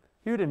in them.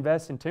 He would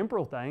invest in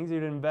temporal things. He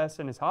would invest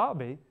in his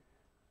hobby,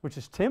 which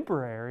is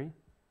temporary.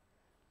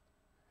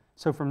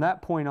 So from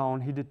that point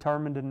on, he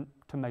determined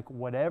to make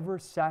whatever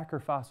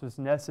sacrifice was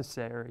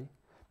necessary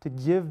to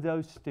give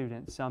those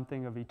students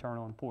something of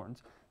eternal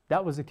importance.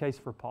 That was the case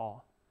for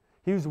Paul.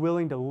 He was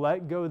willing to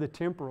let go of the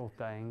temporal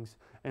things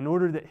in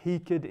order that he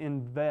could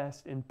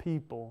invest in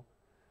people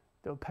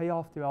that would pay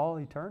off through all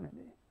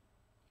eternity.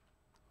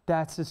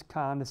 That's the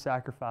kind of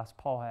sacrifice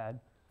Paul had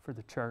for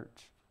the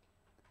church.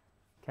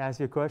 Can I ask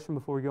you a question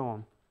before we go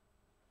on?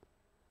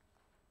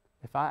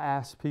 If I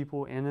ask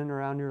people in and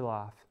around your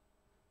life,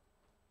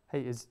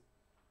 hey, is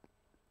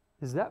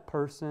that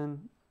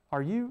person,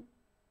 are you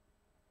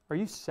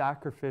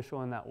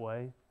sacrificial in that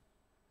way?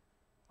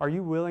 Are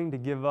you willing to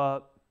give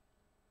up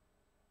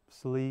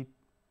sleep,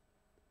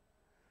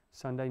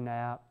 Sunday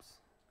naps?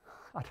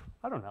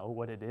 I don't know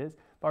what it is,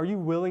 but are you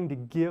willing to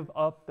give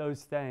up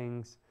those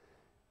things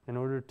in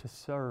order to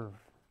serve?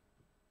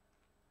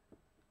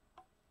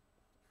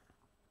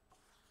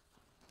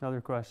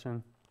 Another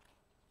question.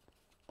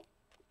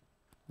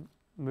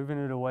 Moving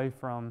it away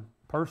from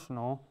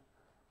personal,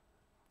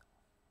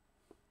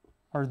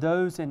 are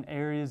those in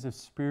areas of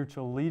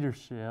spiritual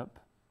leadership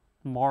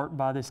marked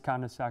by this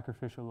kind of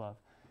sacrificial love?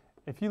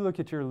 If you look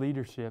at your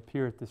leadership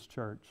here at this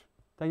church,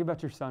 think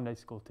about your Sunday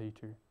school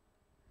teacher.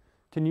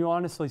 Can you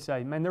honestly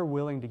say, man, they're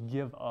willing to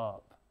give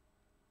up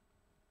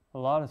a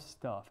lot of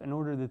stuff in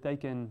order that they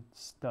can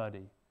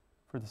study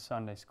for the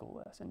Sunday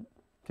school lesson?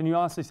 Can you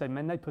honestly say,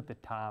 man, they put the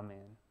time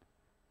in?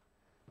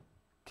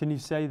 Can you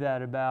say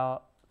that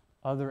about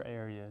other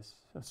areas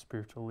of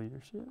spiritual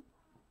leadership?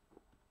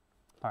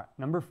 All right,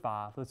 number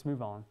 5, let's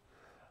move on.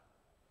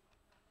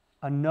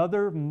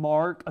 Another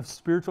mark of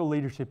spiritual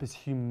leadership is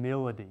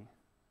humility.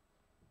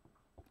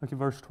 Look at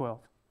verse 12.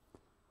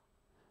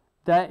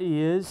 That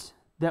is,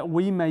 that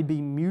we may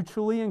be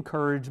mutually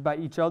encouraged by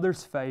each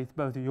other's faith,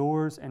 both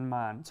yours and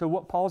mine. So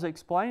what Paul's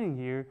explaining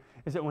here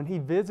is that when he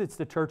visits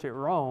the church at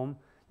Rome,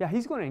 yeah,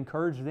 he's going to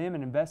encourage them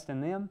and invest in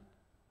them,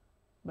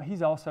 but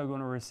he's also going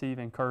to receive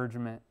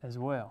encouragement as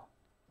well.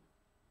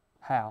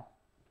 How?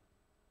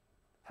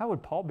 How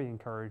would Paul be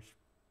encouraged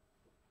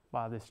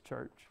by this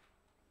church?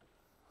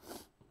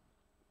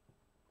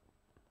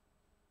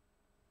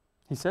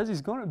 He says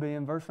he's going to be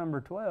in verse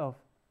number 12.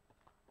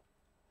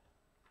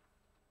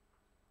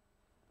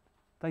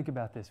 Think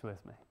about this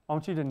with me. I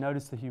want you to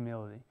notice the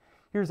humility.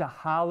 Here's a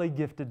highly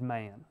gifted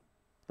man.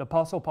 The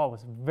Apostle Paul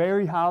was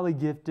very highly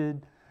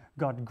gifted.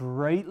 God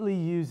greatly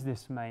used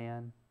this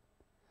man.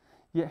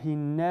 Yet he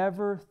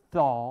never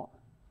thought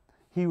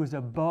he was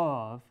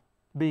above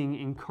being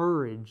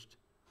encouraged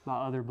by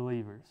other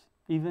believers,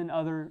 even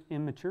other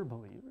immature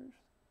believers.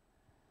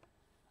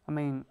 I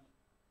mean,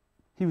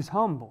 he was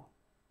humble.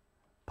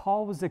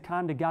 Paul was the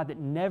kind of guy that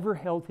never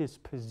held his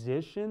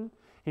position.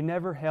 He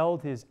never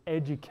held his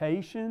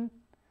education,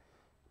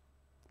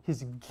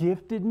 his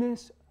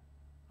giftedness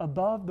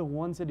above the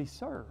ones that he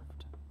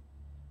served.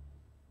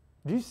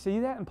 Do you see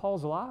that in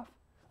Paul's life?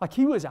 Like,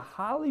 he was a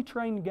highly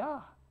trained guy.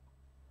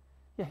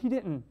 Yeah,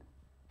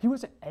 he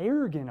wasn't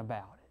arrogant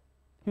about it.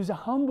 He was a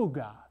humble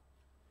guy.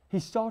 He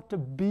sought to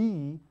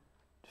be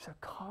just a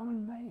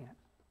common man.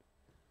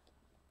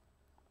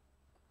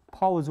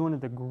 Paul was one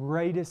of the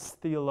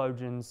greatest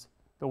theologians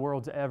the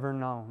world's ever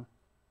known,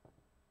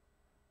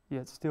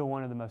 yet still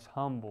one of the most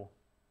humble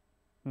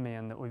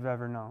men that we've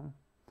ever known.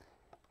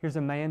 Here's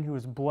a man who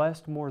was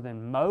blessed more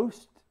than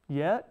most,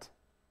 yet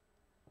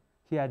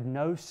he had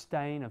no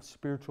stain of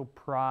spiritual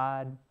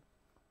pride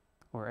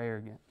or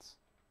arrogance.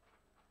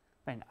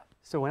 Man,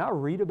 so when I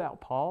read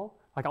about Paul,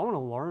 like, I want to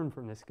learn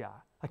from this guy.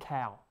 Like,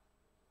 how?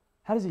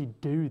 How does he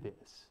do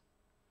this?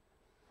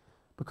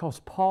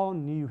 Because Paul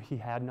knew he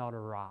had not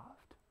arrived.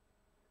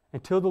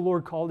 Until the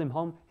Lord called him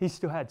home, he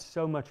still had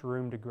so much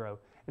room to grow.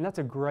 And that's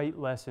a great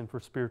lesson for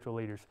spiritual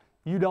leaders.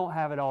 You don't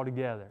have it all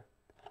together.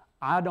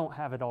 I don't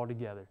have it all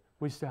together.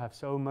 We still have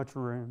so much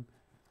room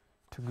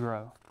to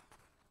grow.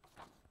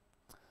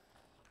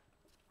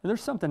 And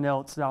there's something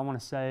else that I want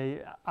to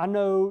say. I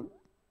know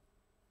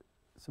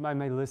somebody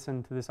may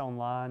listen to this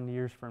online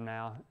years from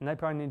now, and they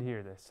probably need to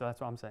hear this, so that's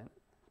what I'm saying.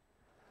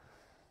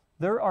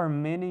 There are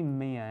many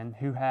men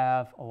who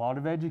have a lot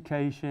of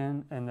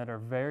education and that are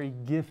very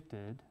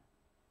gifted,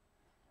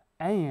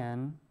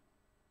 and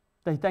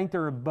they think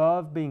they're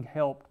above being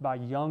helped by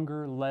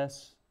younger,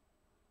 less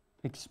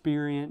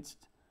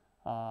experienced,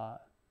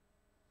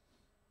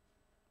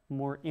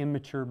 more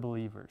immature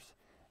believers.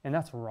 And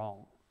that's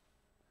wrong.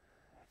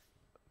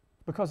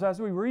 Because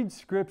as we read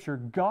Scripture,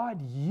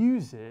 God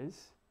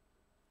uses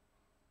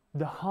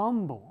the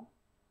humble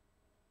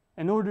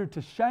in order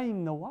to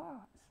shame the wise.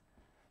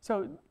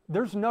 So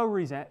there's no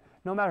reason,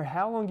 no matter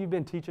how long you've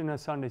been teaching a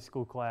Sunday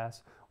school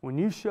class, when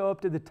you show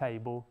up to the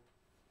table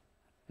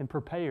and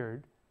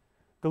prepared,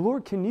 the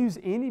Lord can use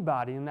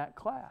anybody in that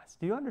class.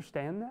 Do you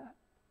understand that?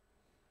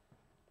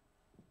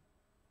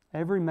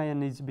 Every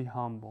man needs to be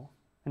humble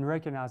and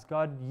recognize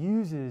God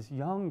uses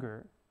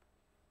younger,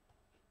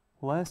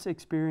 less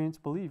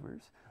experienced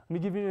believers. Let me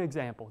give you an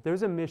example.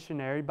 There's a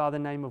missionary by the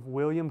name of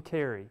William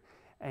Carey,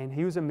 and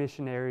he was a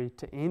missionary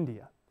to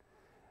India.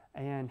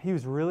 And he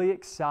was really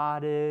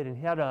excited, and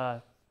he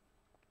had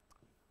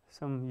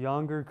some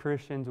younger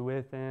Christians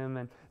with him,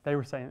 and they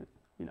were saying,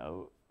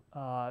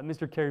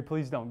 Mr. Carey,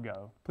 please don't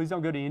go. Please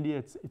don't go to India.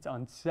 It's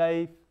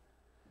unsafe.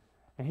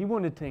 And he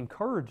wanted to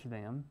encourage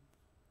them.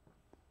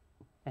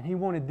 And he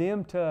wanted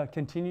them to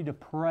continue to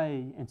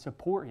pray and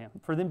support him,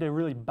 for them to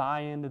really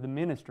buy into the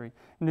ministry.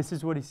 And this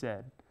is what he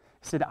said.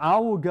 He said, I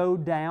will go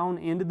down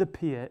into the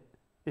pit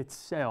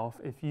itself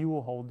if you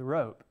will hold the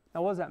rope.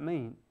 Now, what does that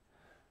mean?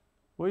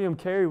 William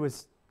Carey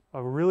was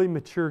a really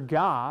mature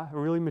guy, a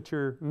really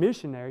mature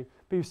missionary,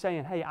 but he was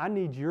saying, hey, I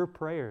need your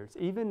prayers.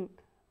 Even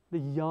the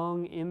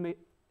young,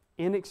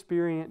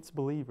 inexperienced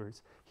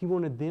believers, he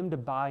wanted them to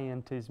buy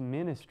into his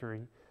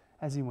ministry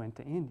as he went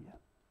to India.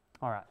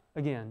 All right,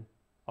 again,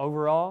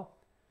 overall,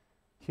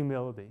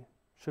 humility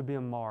should be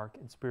a mark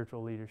in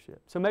spiritual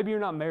leadership. So maybe you're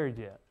not married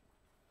yet.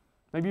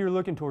 Maybe you're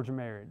looking towards your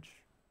marriage.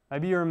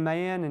 Maybe you're a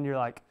man and you're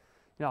like,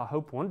 I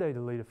hope one day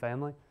to lead a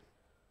family.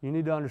 You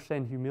need to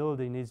understand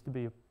humility needs to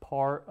be a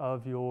part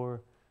of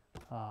your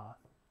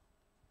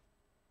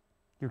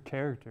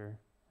character,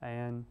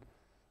 and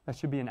that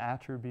should be an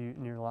attribute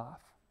in your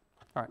life.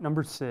 All right,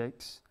 number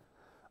 6,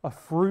 a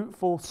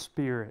fruitful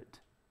spirit.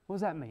 What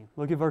does that mean?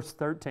 Look at verse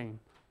 13.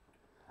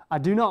 I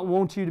do not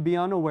want you to be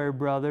unaware,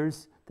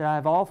 brothers, that I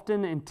have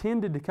often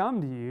intended to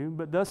come to you,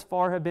 but thus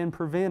far have been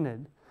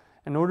prevented,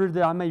 in order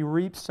that I may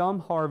reap some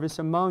harvest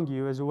among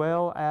you as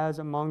well as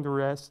among the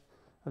rest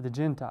of the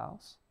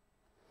Gentiles.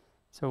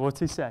 So what's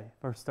he say?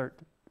 Verse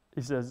 13.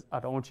 He says, I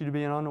don't want you to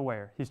be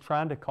unaware. He's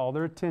trying to call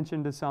their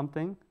attention to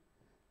something.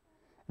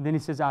 And then he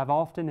says, I've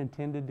often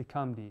intended to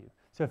come to you.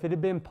 So if it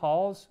had been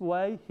Paul's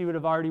way, he would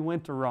have already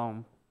went to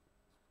Rome.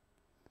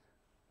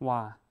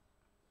 Why?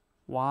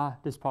 Why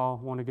does Paul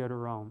want to go to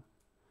Rome?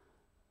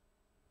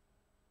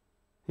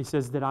 He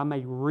says that I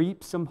may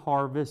reap some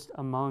harvest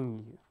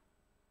among you.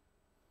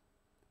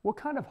 What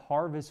kind of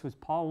harvest was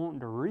Paul wanting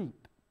to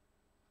reap?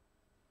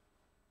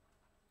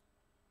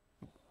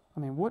 I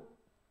mean, what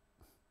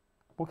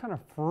kind of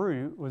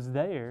fruit was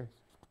there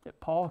that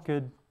Paul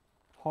could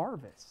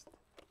harvest?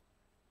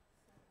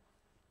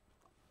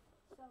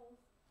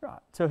 Right.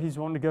 So he's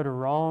wanting to go to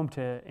Rome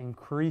to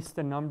increase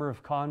the number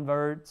of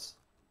converts,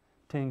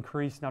 to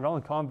increase not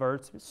only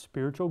converts, but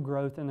spiritual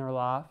growth in their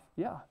life.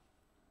 Yeah.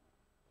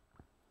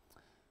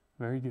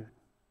 Very good.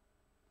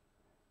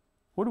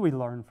 What do we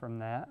learn from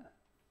that?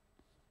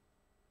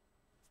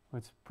 Well,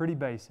 it's pretty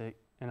basic,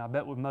 and I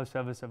bet most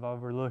of us have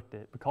overlooked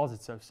it because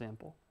it's so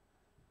simple.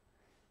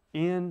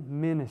 In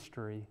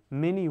ministry,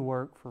 many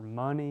work for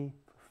money,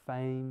 for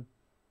fame,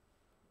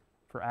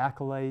 for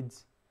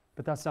accolades,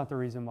 but that's not the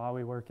reason why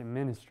we work in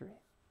ministry.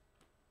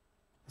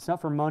 It's not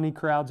for money,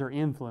 crowds, or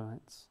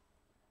influence.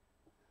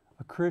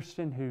 A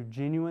Christian who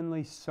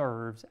genuinely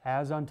serves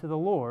as unto the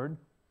Lord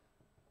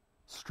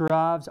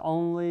strives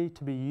only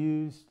to be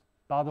used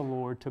by the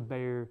Lord to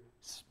bear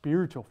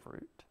spiritual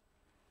fruit.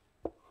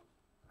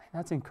 Man,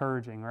 that's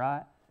encouraging,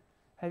 right?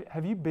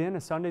 Have you been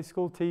a Sunday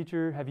school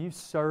teacher? Have you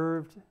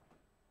served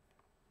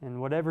in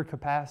whatever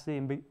capacity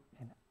and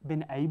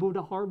been able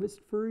to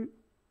harvest fruit?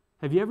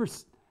 Have you ever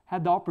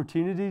had the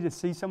opportunity to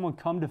see someone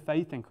come to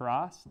faith in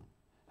Christ?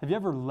 Have you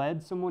ever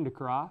led someone to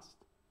Christ?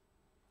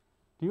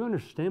 Do you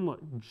understand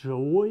what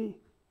joy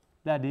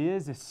that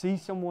is to see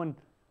someone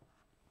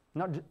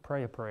not just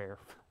pray a prayer?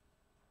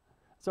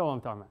 That's all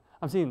I'm talking about.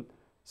 I'm seeing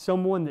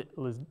someone that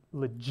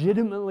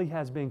legitimately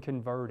has been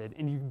converted,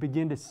 and you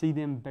begin to see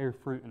them bear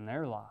fruit in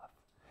their life.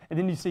 And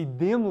then you see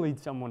them lead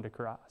someone to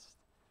Christ.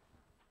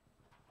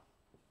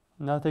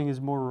 Nothing is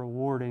more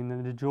rewarding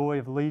than the joy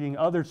of leading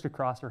others to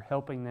Christ or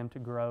helping them to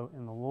grow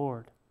in the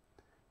Lord.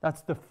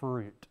 That's the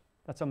fruit.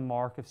 That's a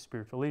mark of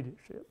spiritual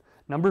leadership.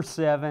 Number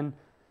 7,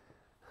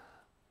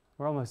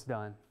 we're almost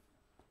done.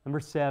 Number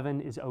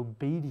 7 is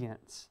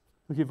obedience.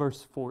 Look at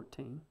verse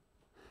 14.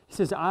 He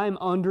says, I am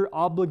under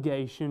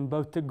obligation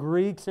both to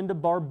Greeks and to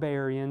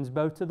barbarians,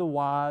 both to the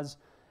wise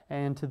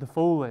and to the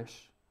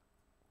foolish.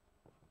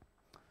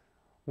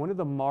 One of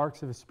the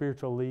marks of a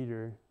spiritual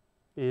leader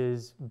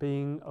is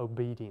being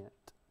obedient.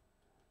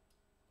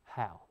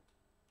 How?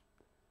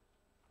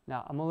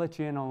 Now, I'm going to let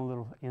you in on a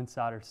little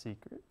insider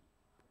secret.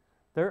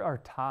 There are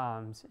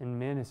times in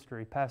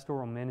ministry,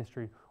 pastoral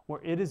ministry,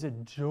 where it is a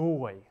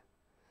joy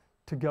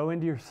to go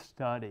into your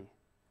study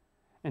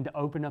and to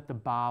open up the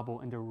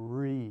Bible and to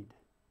read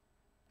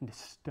and to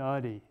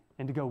study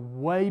and to go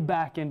way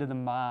back into the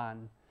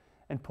mind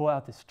and pull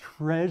out this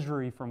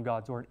treasury from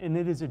God's Word. And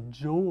it is a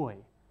joy.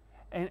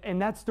 And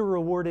that's the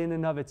reward in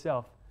and of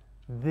itself.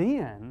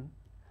 Then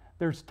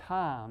there's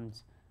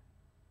times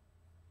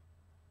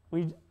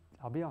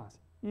I'll be honest,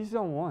 you just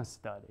don't want to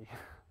study.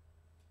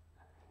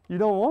 You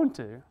don't want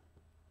to.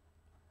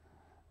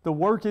 The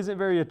work isn't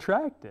very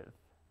attractive.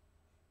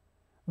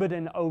 But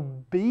an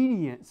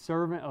obedient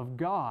servant of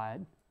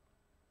God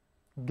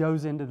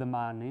goes into the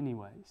mine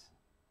anyways,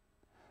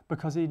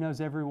 because he knows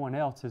everyone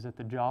else is at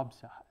the job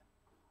site.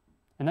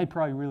 And they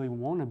probably really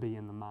want to be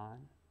in the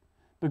mine.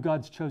 But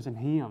God's chosen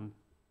him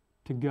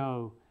to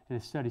go and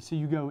to study. So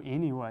you go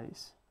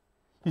anyways.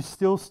 You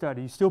still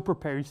study, you still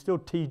prepare, you still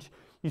teach,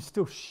 you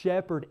still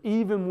shepherd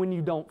even when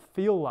you don't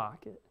feel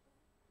like it.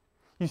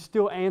 You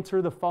still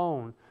answer the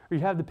phone, Or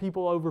you have the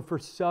people over for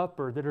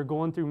supper that are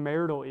going through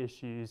marital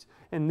issues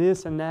and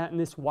this and that and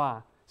this.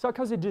 Why? It's not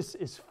because it just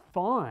is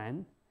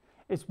fun.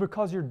 It's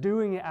because you're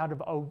doing it out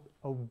of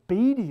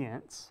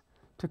obedience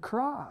to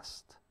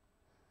Christ.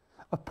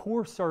 A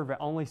poor servant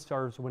only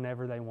serves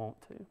whenever they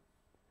want to.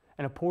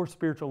 And a poor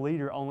spiritual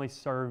leader only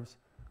serves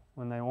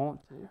when they want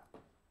to.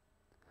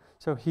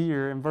 So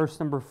here in verse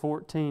number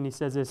 14, he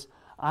says this,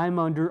 I'm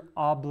under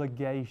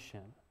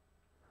obligation.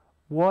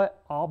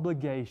 What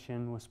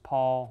obligation was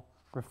Paul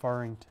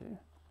referring to?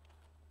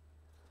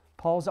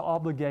 Paul's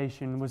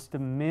obligation was to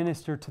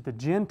minister to the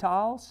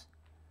Gentiles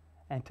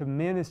and to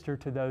minister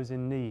to those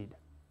in need.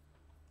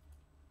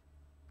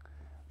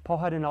 Paul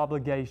had an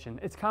obligation.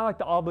 It's kind of like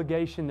the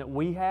obligation that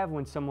we have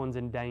when someone's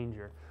in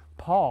danger.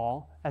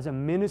 Paul, as a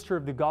minister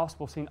of the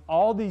gospel, seen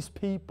all these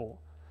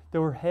people that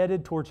were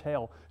headed towards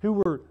hell, who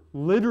were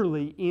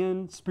literally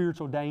in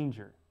spiritual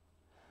danger.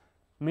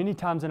 Many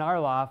times in our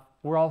life,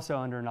 we're also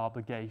under an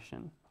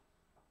obligation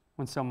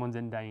when someone's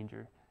in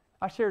danger.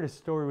 I shared a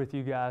story with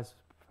you guys,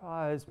 it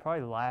was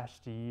probably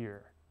last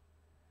year.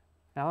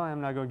 Now,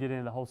 I'm not going to get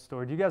into the whole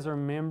story. Do you guys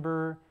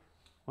remember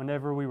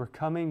whenever we were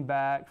coming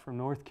back from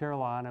North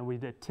Carolina,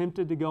 we'd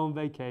attempted to go on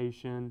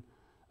vacation,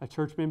 a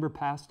church member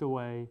passed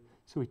away,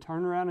 so we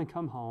turned around and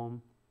come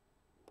home,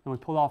 and we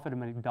pulled off at a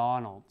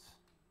McDonald's.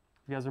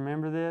 You guys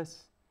remember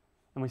this?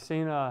 And we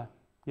seen a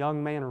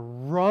young man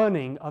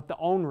running up the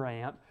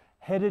on-ramp,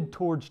 headed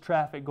towards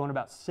traffic, going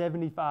about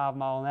 75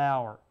 miles an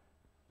hour.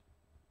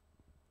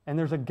 And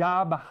there's a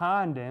guy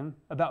behind him,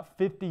 about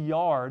 50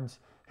 yards,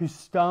 who's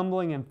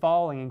stumbling and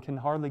falling and can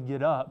hardly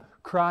get up,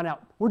 crying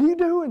out, "What are you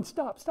doing?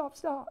 Stop, stop,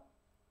 stop."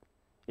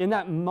 In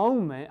that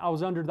moment, I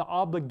was under the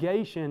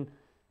obligation,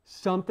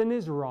 something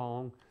is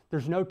wrong.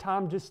 There's no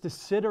time just to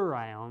sit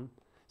around.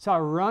 So I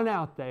run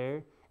out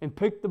there and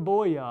picked the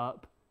boy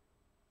up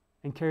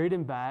and carried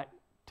him back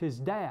to his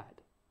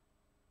dad,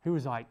 who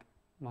was like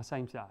my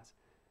same size.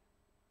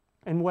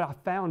 And what I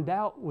found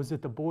out was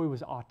that the boy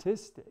was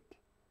autistic.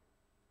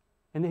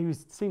 And that he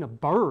was seeing a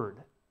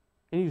bird.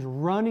 And he was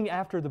running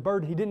after the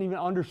bird. He didn't even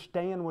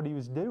understand what he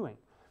was doing.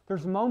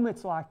 There's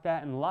moments like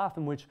that in life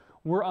in which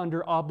we're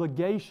under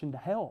obligation to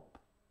help.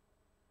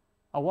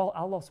 I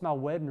lost my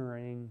wedding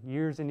ring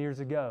years and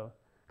years ago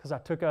because I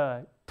took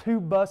 2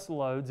 bus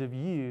loads of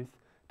youth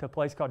to a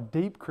place called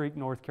Deep Creek,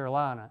 North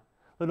Carolina.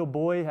 Little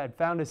boy had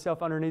found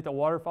himself underneath a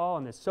waterfall,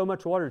 and there's so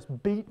much water it's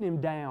beating him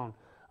down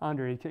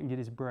under. He couldn't get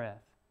his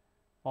breath.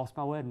 Lost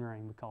my wedding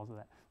ring because of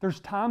that. There's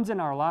times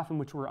in our life in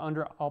which we're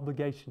under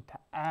obligation to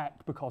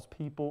act because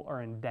people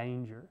are in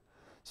danger.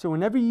 So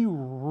whenever you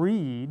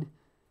read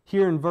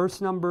here in verse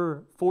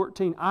number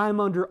 14, I'm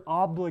under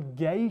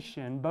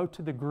obligation both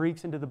to the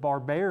Greeks and to the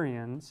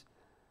barbarians,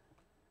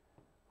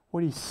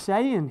 what he's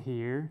saying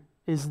here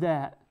is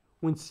that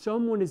when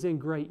someone is in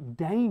great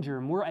danger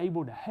and we're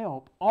able to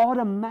help,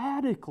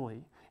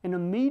 automatically and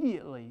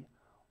immediately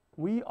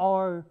we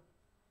are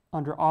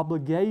under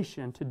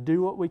obligation to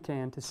do what we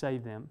can to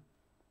save them.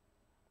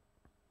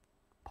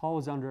 Paul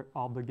is under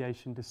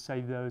obligation to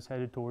save those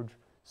headed towards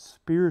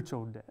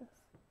spiritual death.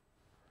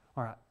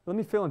 All right, let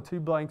me fill in 2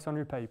 blanks on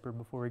your paper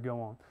before we go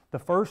on. The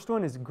first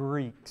one is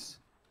Greeks.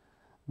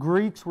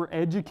 Greeks were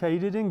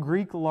educated in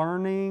Greek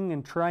learning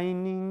and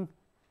training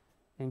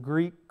and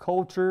Greek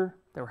culture.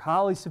 They were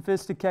highly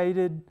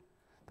sophisticated.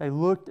 They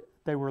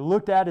were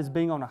looked at as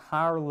being on a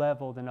higher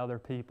level than other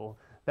people.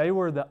 They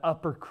were the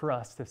upper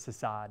crust of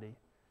society.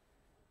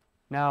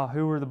 Now,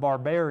 who were the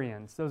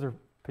barbarians? Those are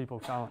people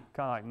kind of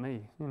like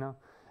me,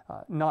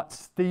 not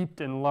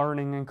steeped in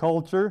learning and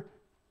culture.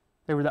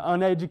 They were the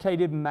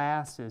uneducated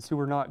masses who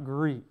were not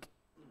Greek.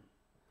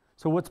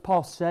 So what's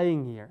Paul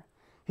saying here?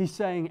 He's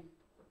saying,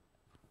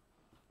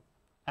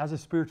 as a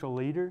spiritual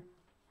leader,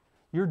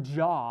 your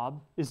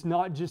job is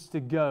not just to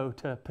go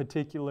to a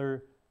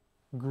particular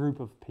group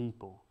of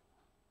people.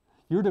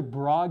 You're to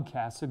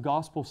broadcast the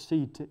gospel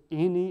seed to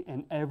any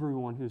and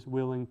everyone who's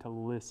willing to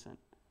listen.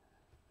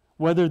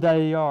 Whether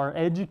they are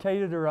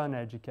educated or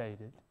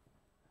uneducated.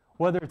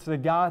 Whether it's the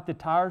guy at the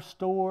tire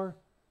store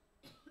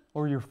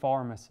or your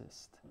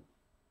pharmacist.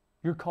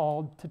 You're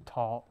called to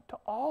talk to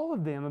all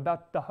of them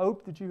about the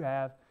hope that you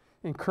have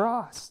in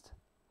Christ.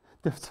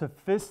 The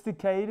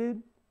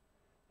sophisticated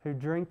who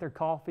drink their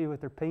coffee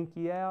with their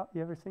pinky out.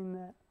 You ever seen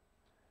that?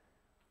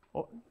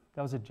 Oh,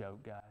 that was a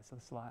joke, guys.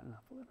 Let's lighten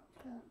up a little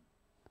bit.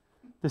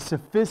 The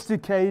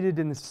sophisticated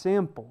and the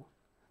simple.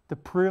 The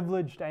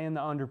privileged and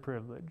the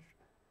underprivileged.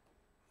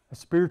 A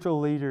spiritual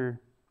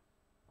leader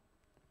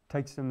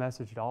takes the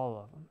message to all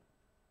of them.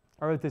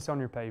 I wrote this on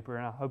your paper,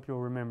 and I hope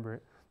you'll remember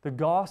it. The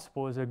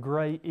gospel is a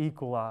great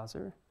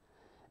equalizer.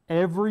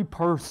 Every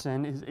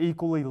person is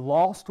equally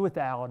lost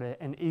without it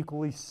and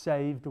equally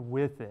saved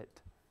with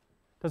it.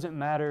 Doesn't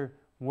matter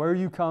where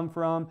you come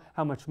from,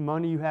 how much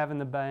money you have in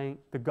the bank,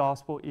 the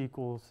gospel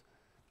equals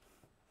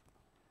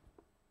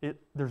it.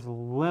 There's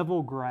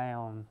level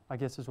ground, I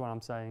guess is what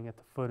I'm saying, at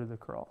the foot of the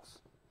cross.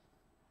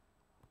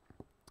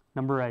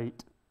 Number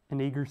 8,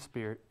 an eager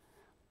spirit.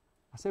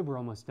 I said we're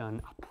almost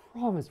done. I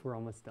promise we're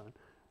almost done.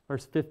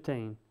 Verse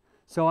 15.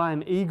 So I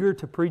am eager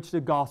to preach the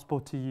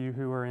gospel to you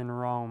who are in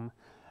Rome.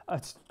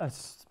 A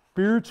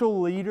spiritual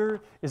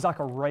leader is like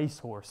a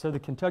racehorse. So the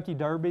Kentucky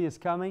Derby is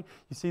coming.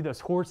 You see those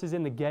horses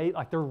in the gate,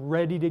 like they're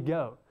ready to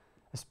go.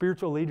 A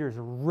spiritual leader is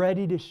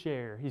ready to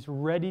share. He's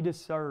ready to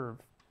serve.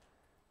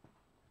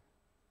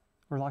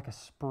 Or like a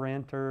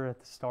sprinter at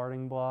the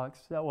starting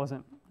blocks.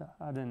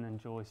 I didn't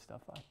enjoy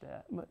stuff like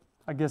that, but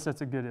I guess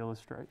that's a good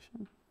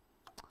illustration.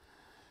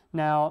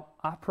 Now,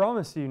 I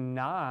promised you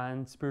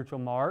 9 spiritual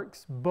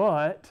marks,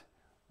 but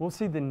we'll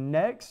see the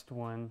next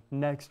one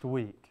next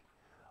week.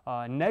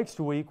 Next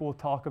week, we'll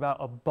talk about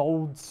a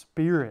bold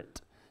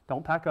spirit.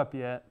 Don't pack up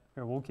yet,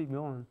 or we'll keep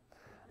going.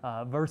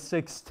 Verse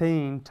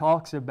 16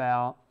 talks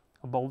about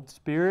a bold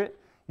spirit.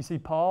 You see,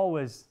 Paul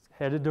was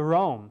headed to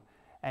Rome,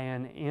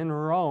 and in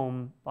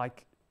Rome,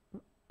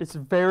 it's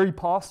very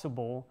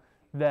possible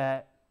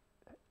that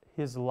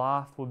his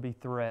life would be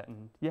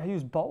threatened. Yeah, he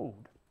was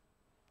bold.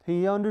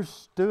 He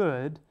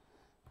understood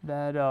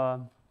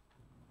that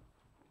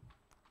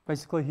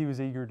basically he was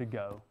eager to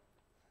go.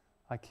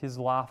 Like his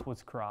life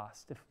was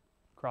Christ. If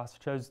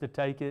Christ chose to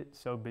take it,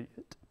 so be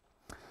it.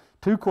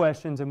 2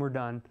 questions and we're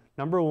done.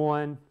 Number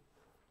 1,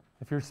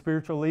 if you're a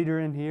spiritual leader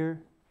in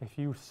here, if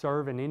you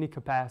serve in any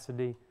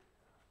capacity,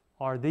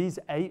 are these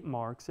 8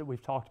 marks that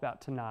we've talked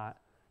about tonight,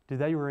 do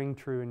they ring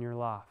true in your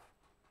life?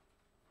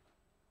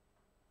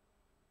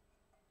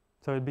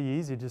 So it'd be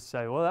easy to just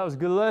say, well, that was a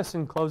good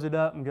lesson, close it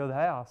up and go to the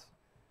house.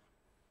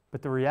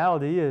 But the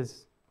reality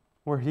is,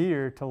 we're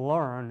here to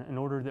learn in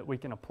order that we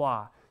can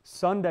apply.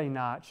 Sunday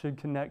night should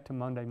connect to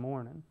Monday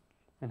morning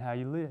and how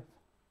you live.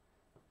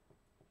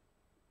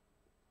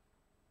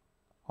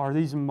 Are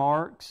these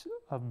marks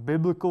of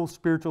biblical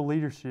spiritual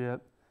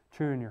leadership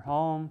true in your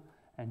home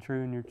and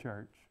true in your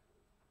church?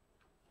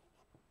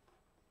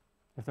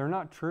 If they're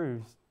not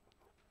true,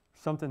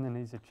 something that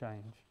needs to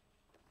change.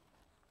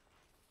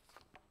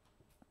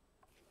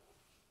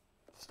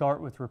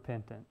 Start with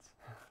repentance.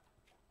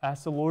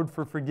 Ask the Lord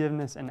for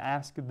forgiveness and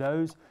ask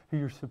those who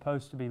you're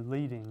supposed to be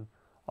leading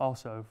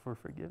also for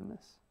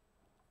forgiveness.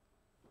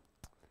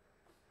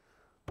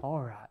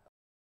 All right,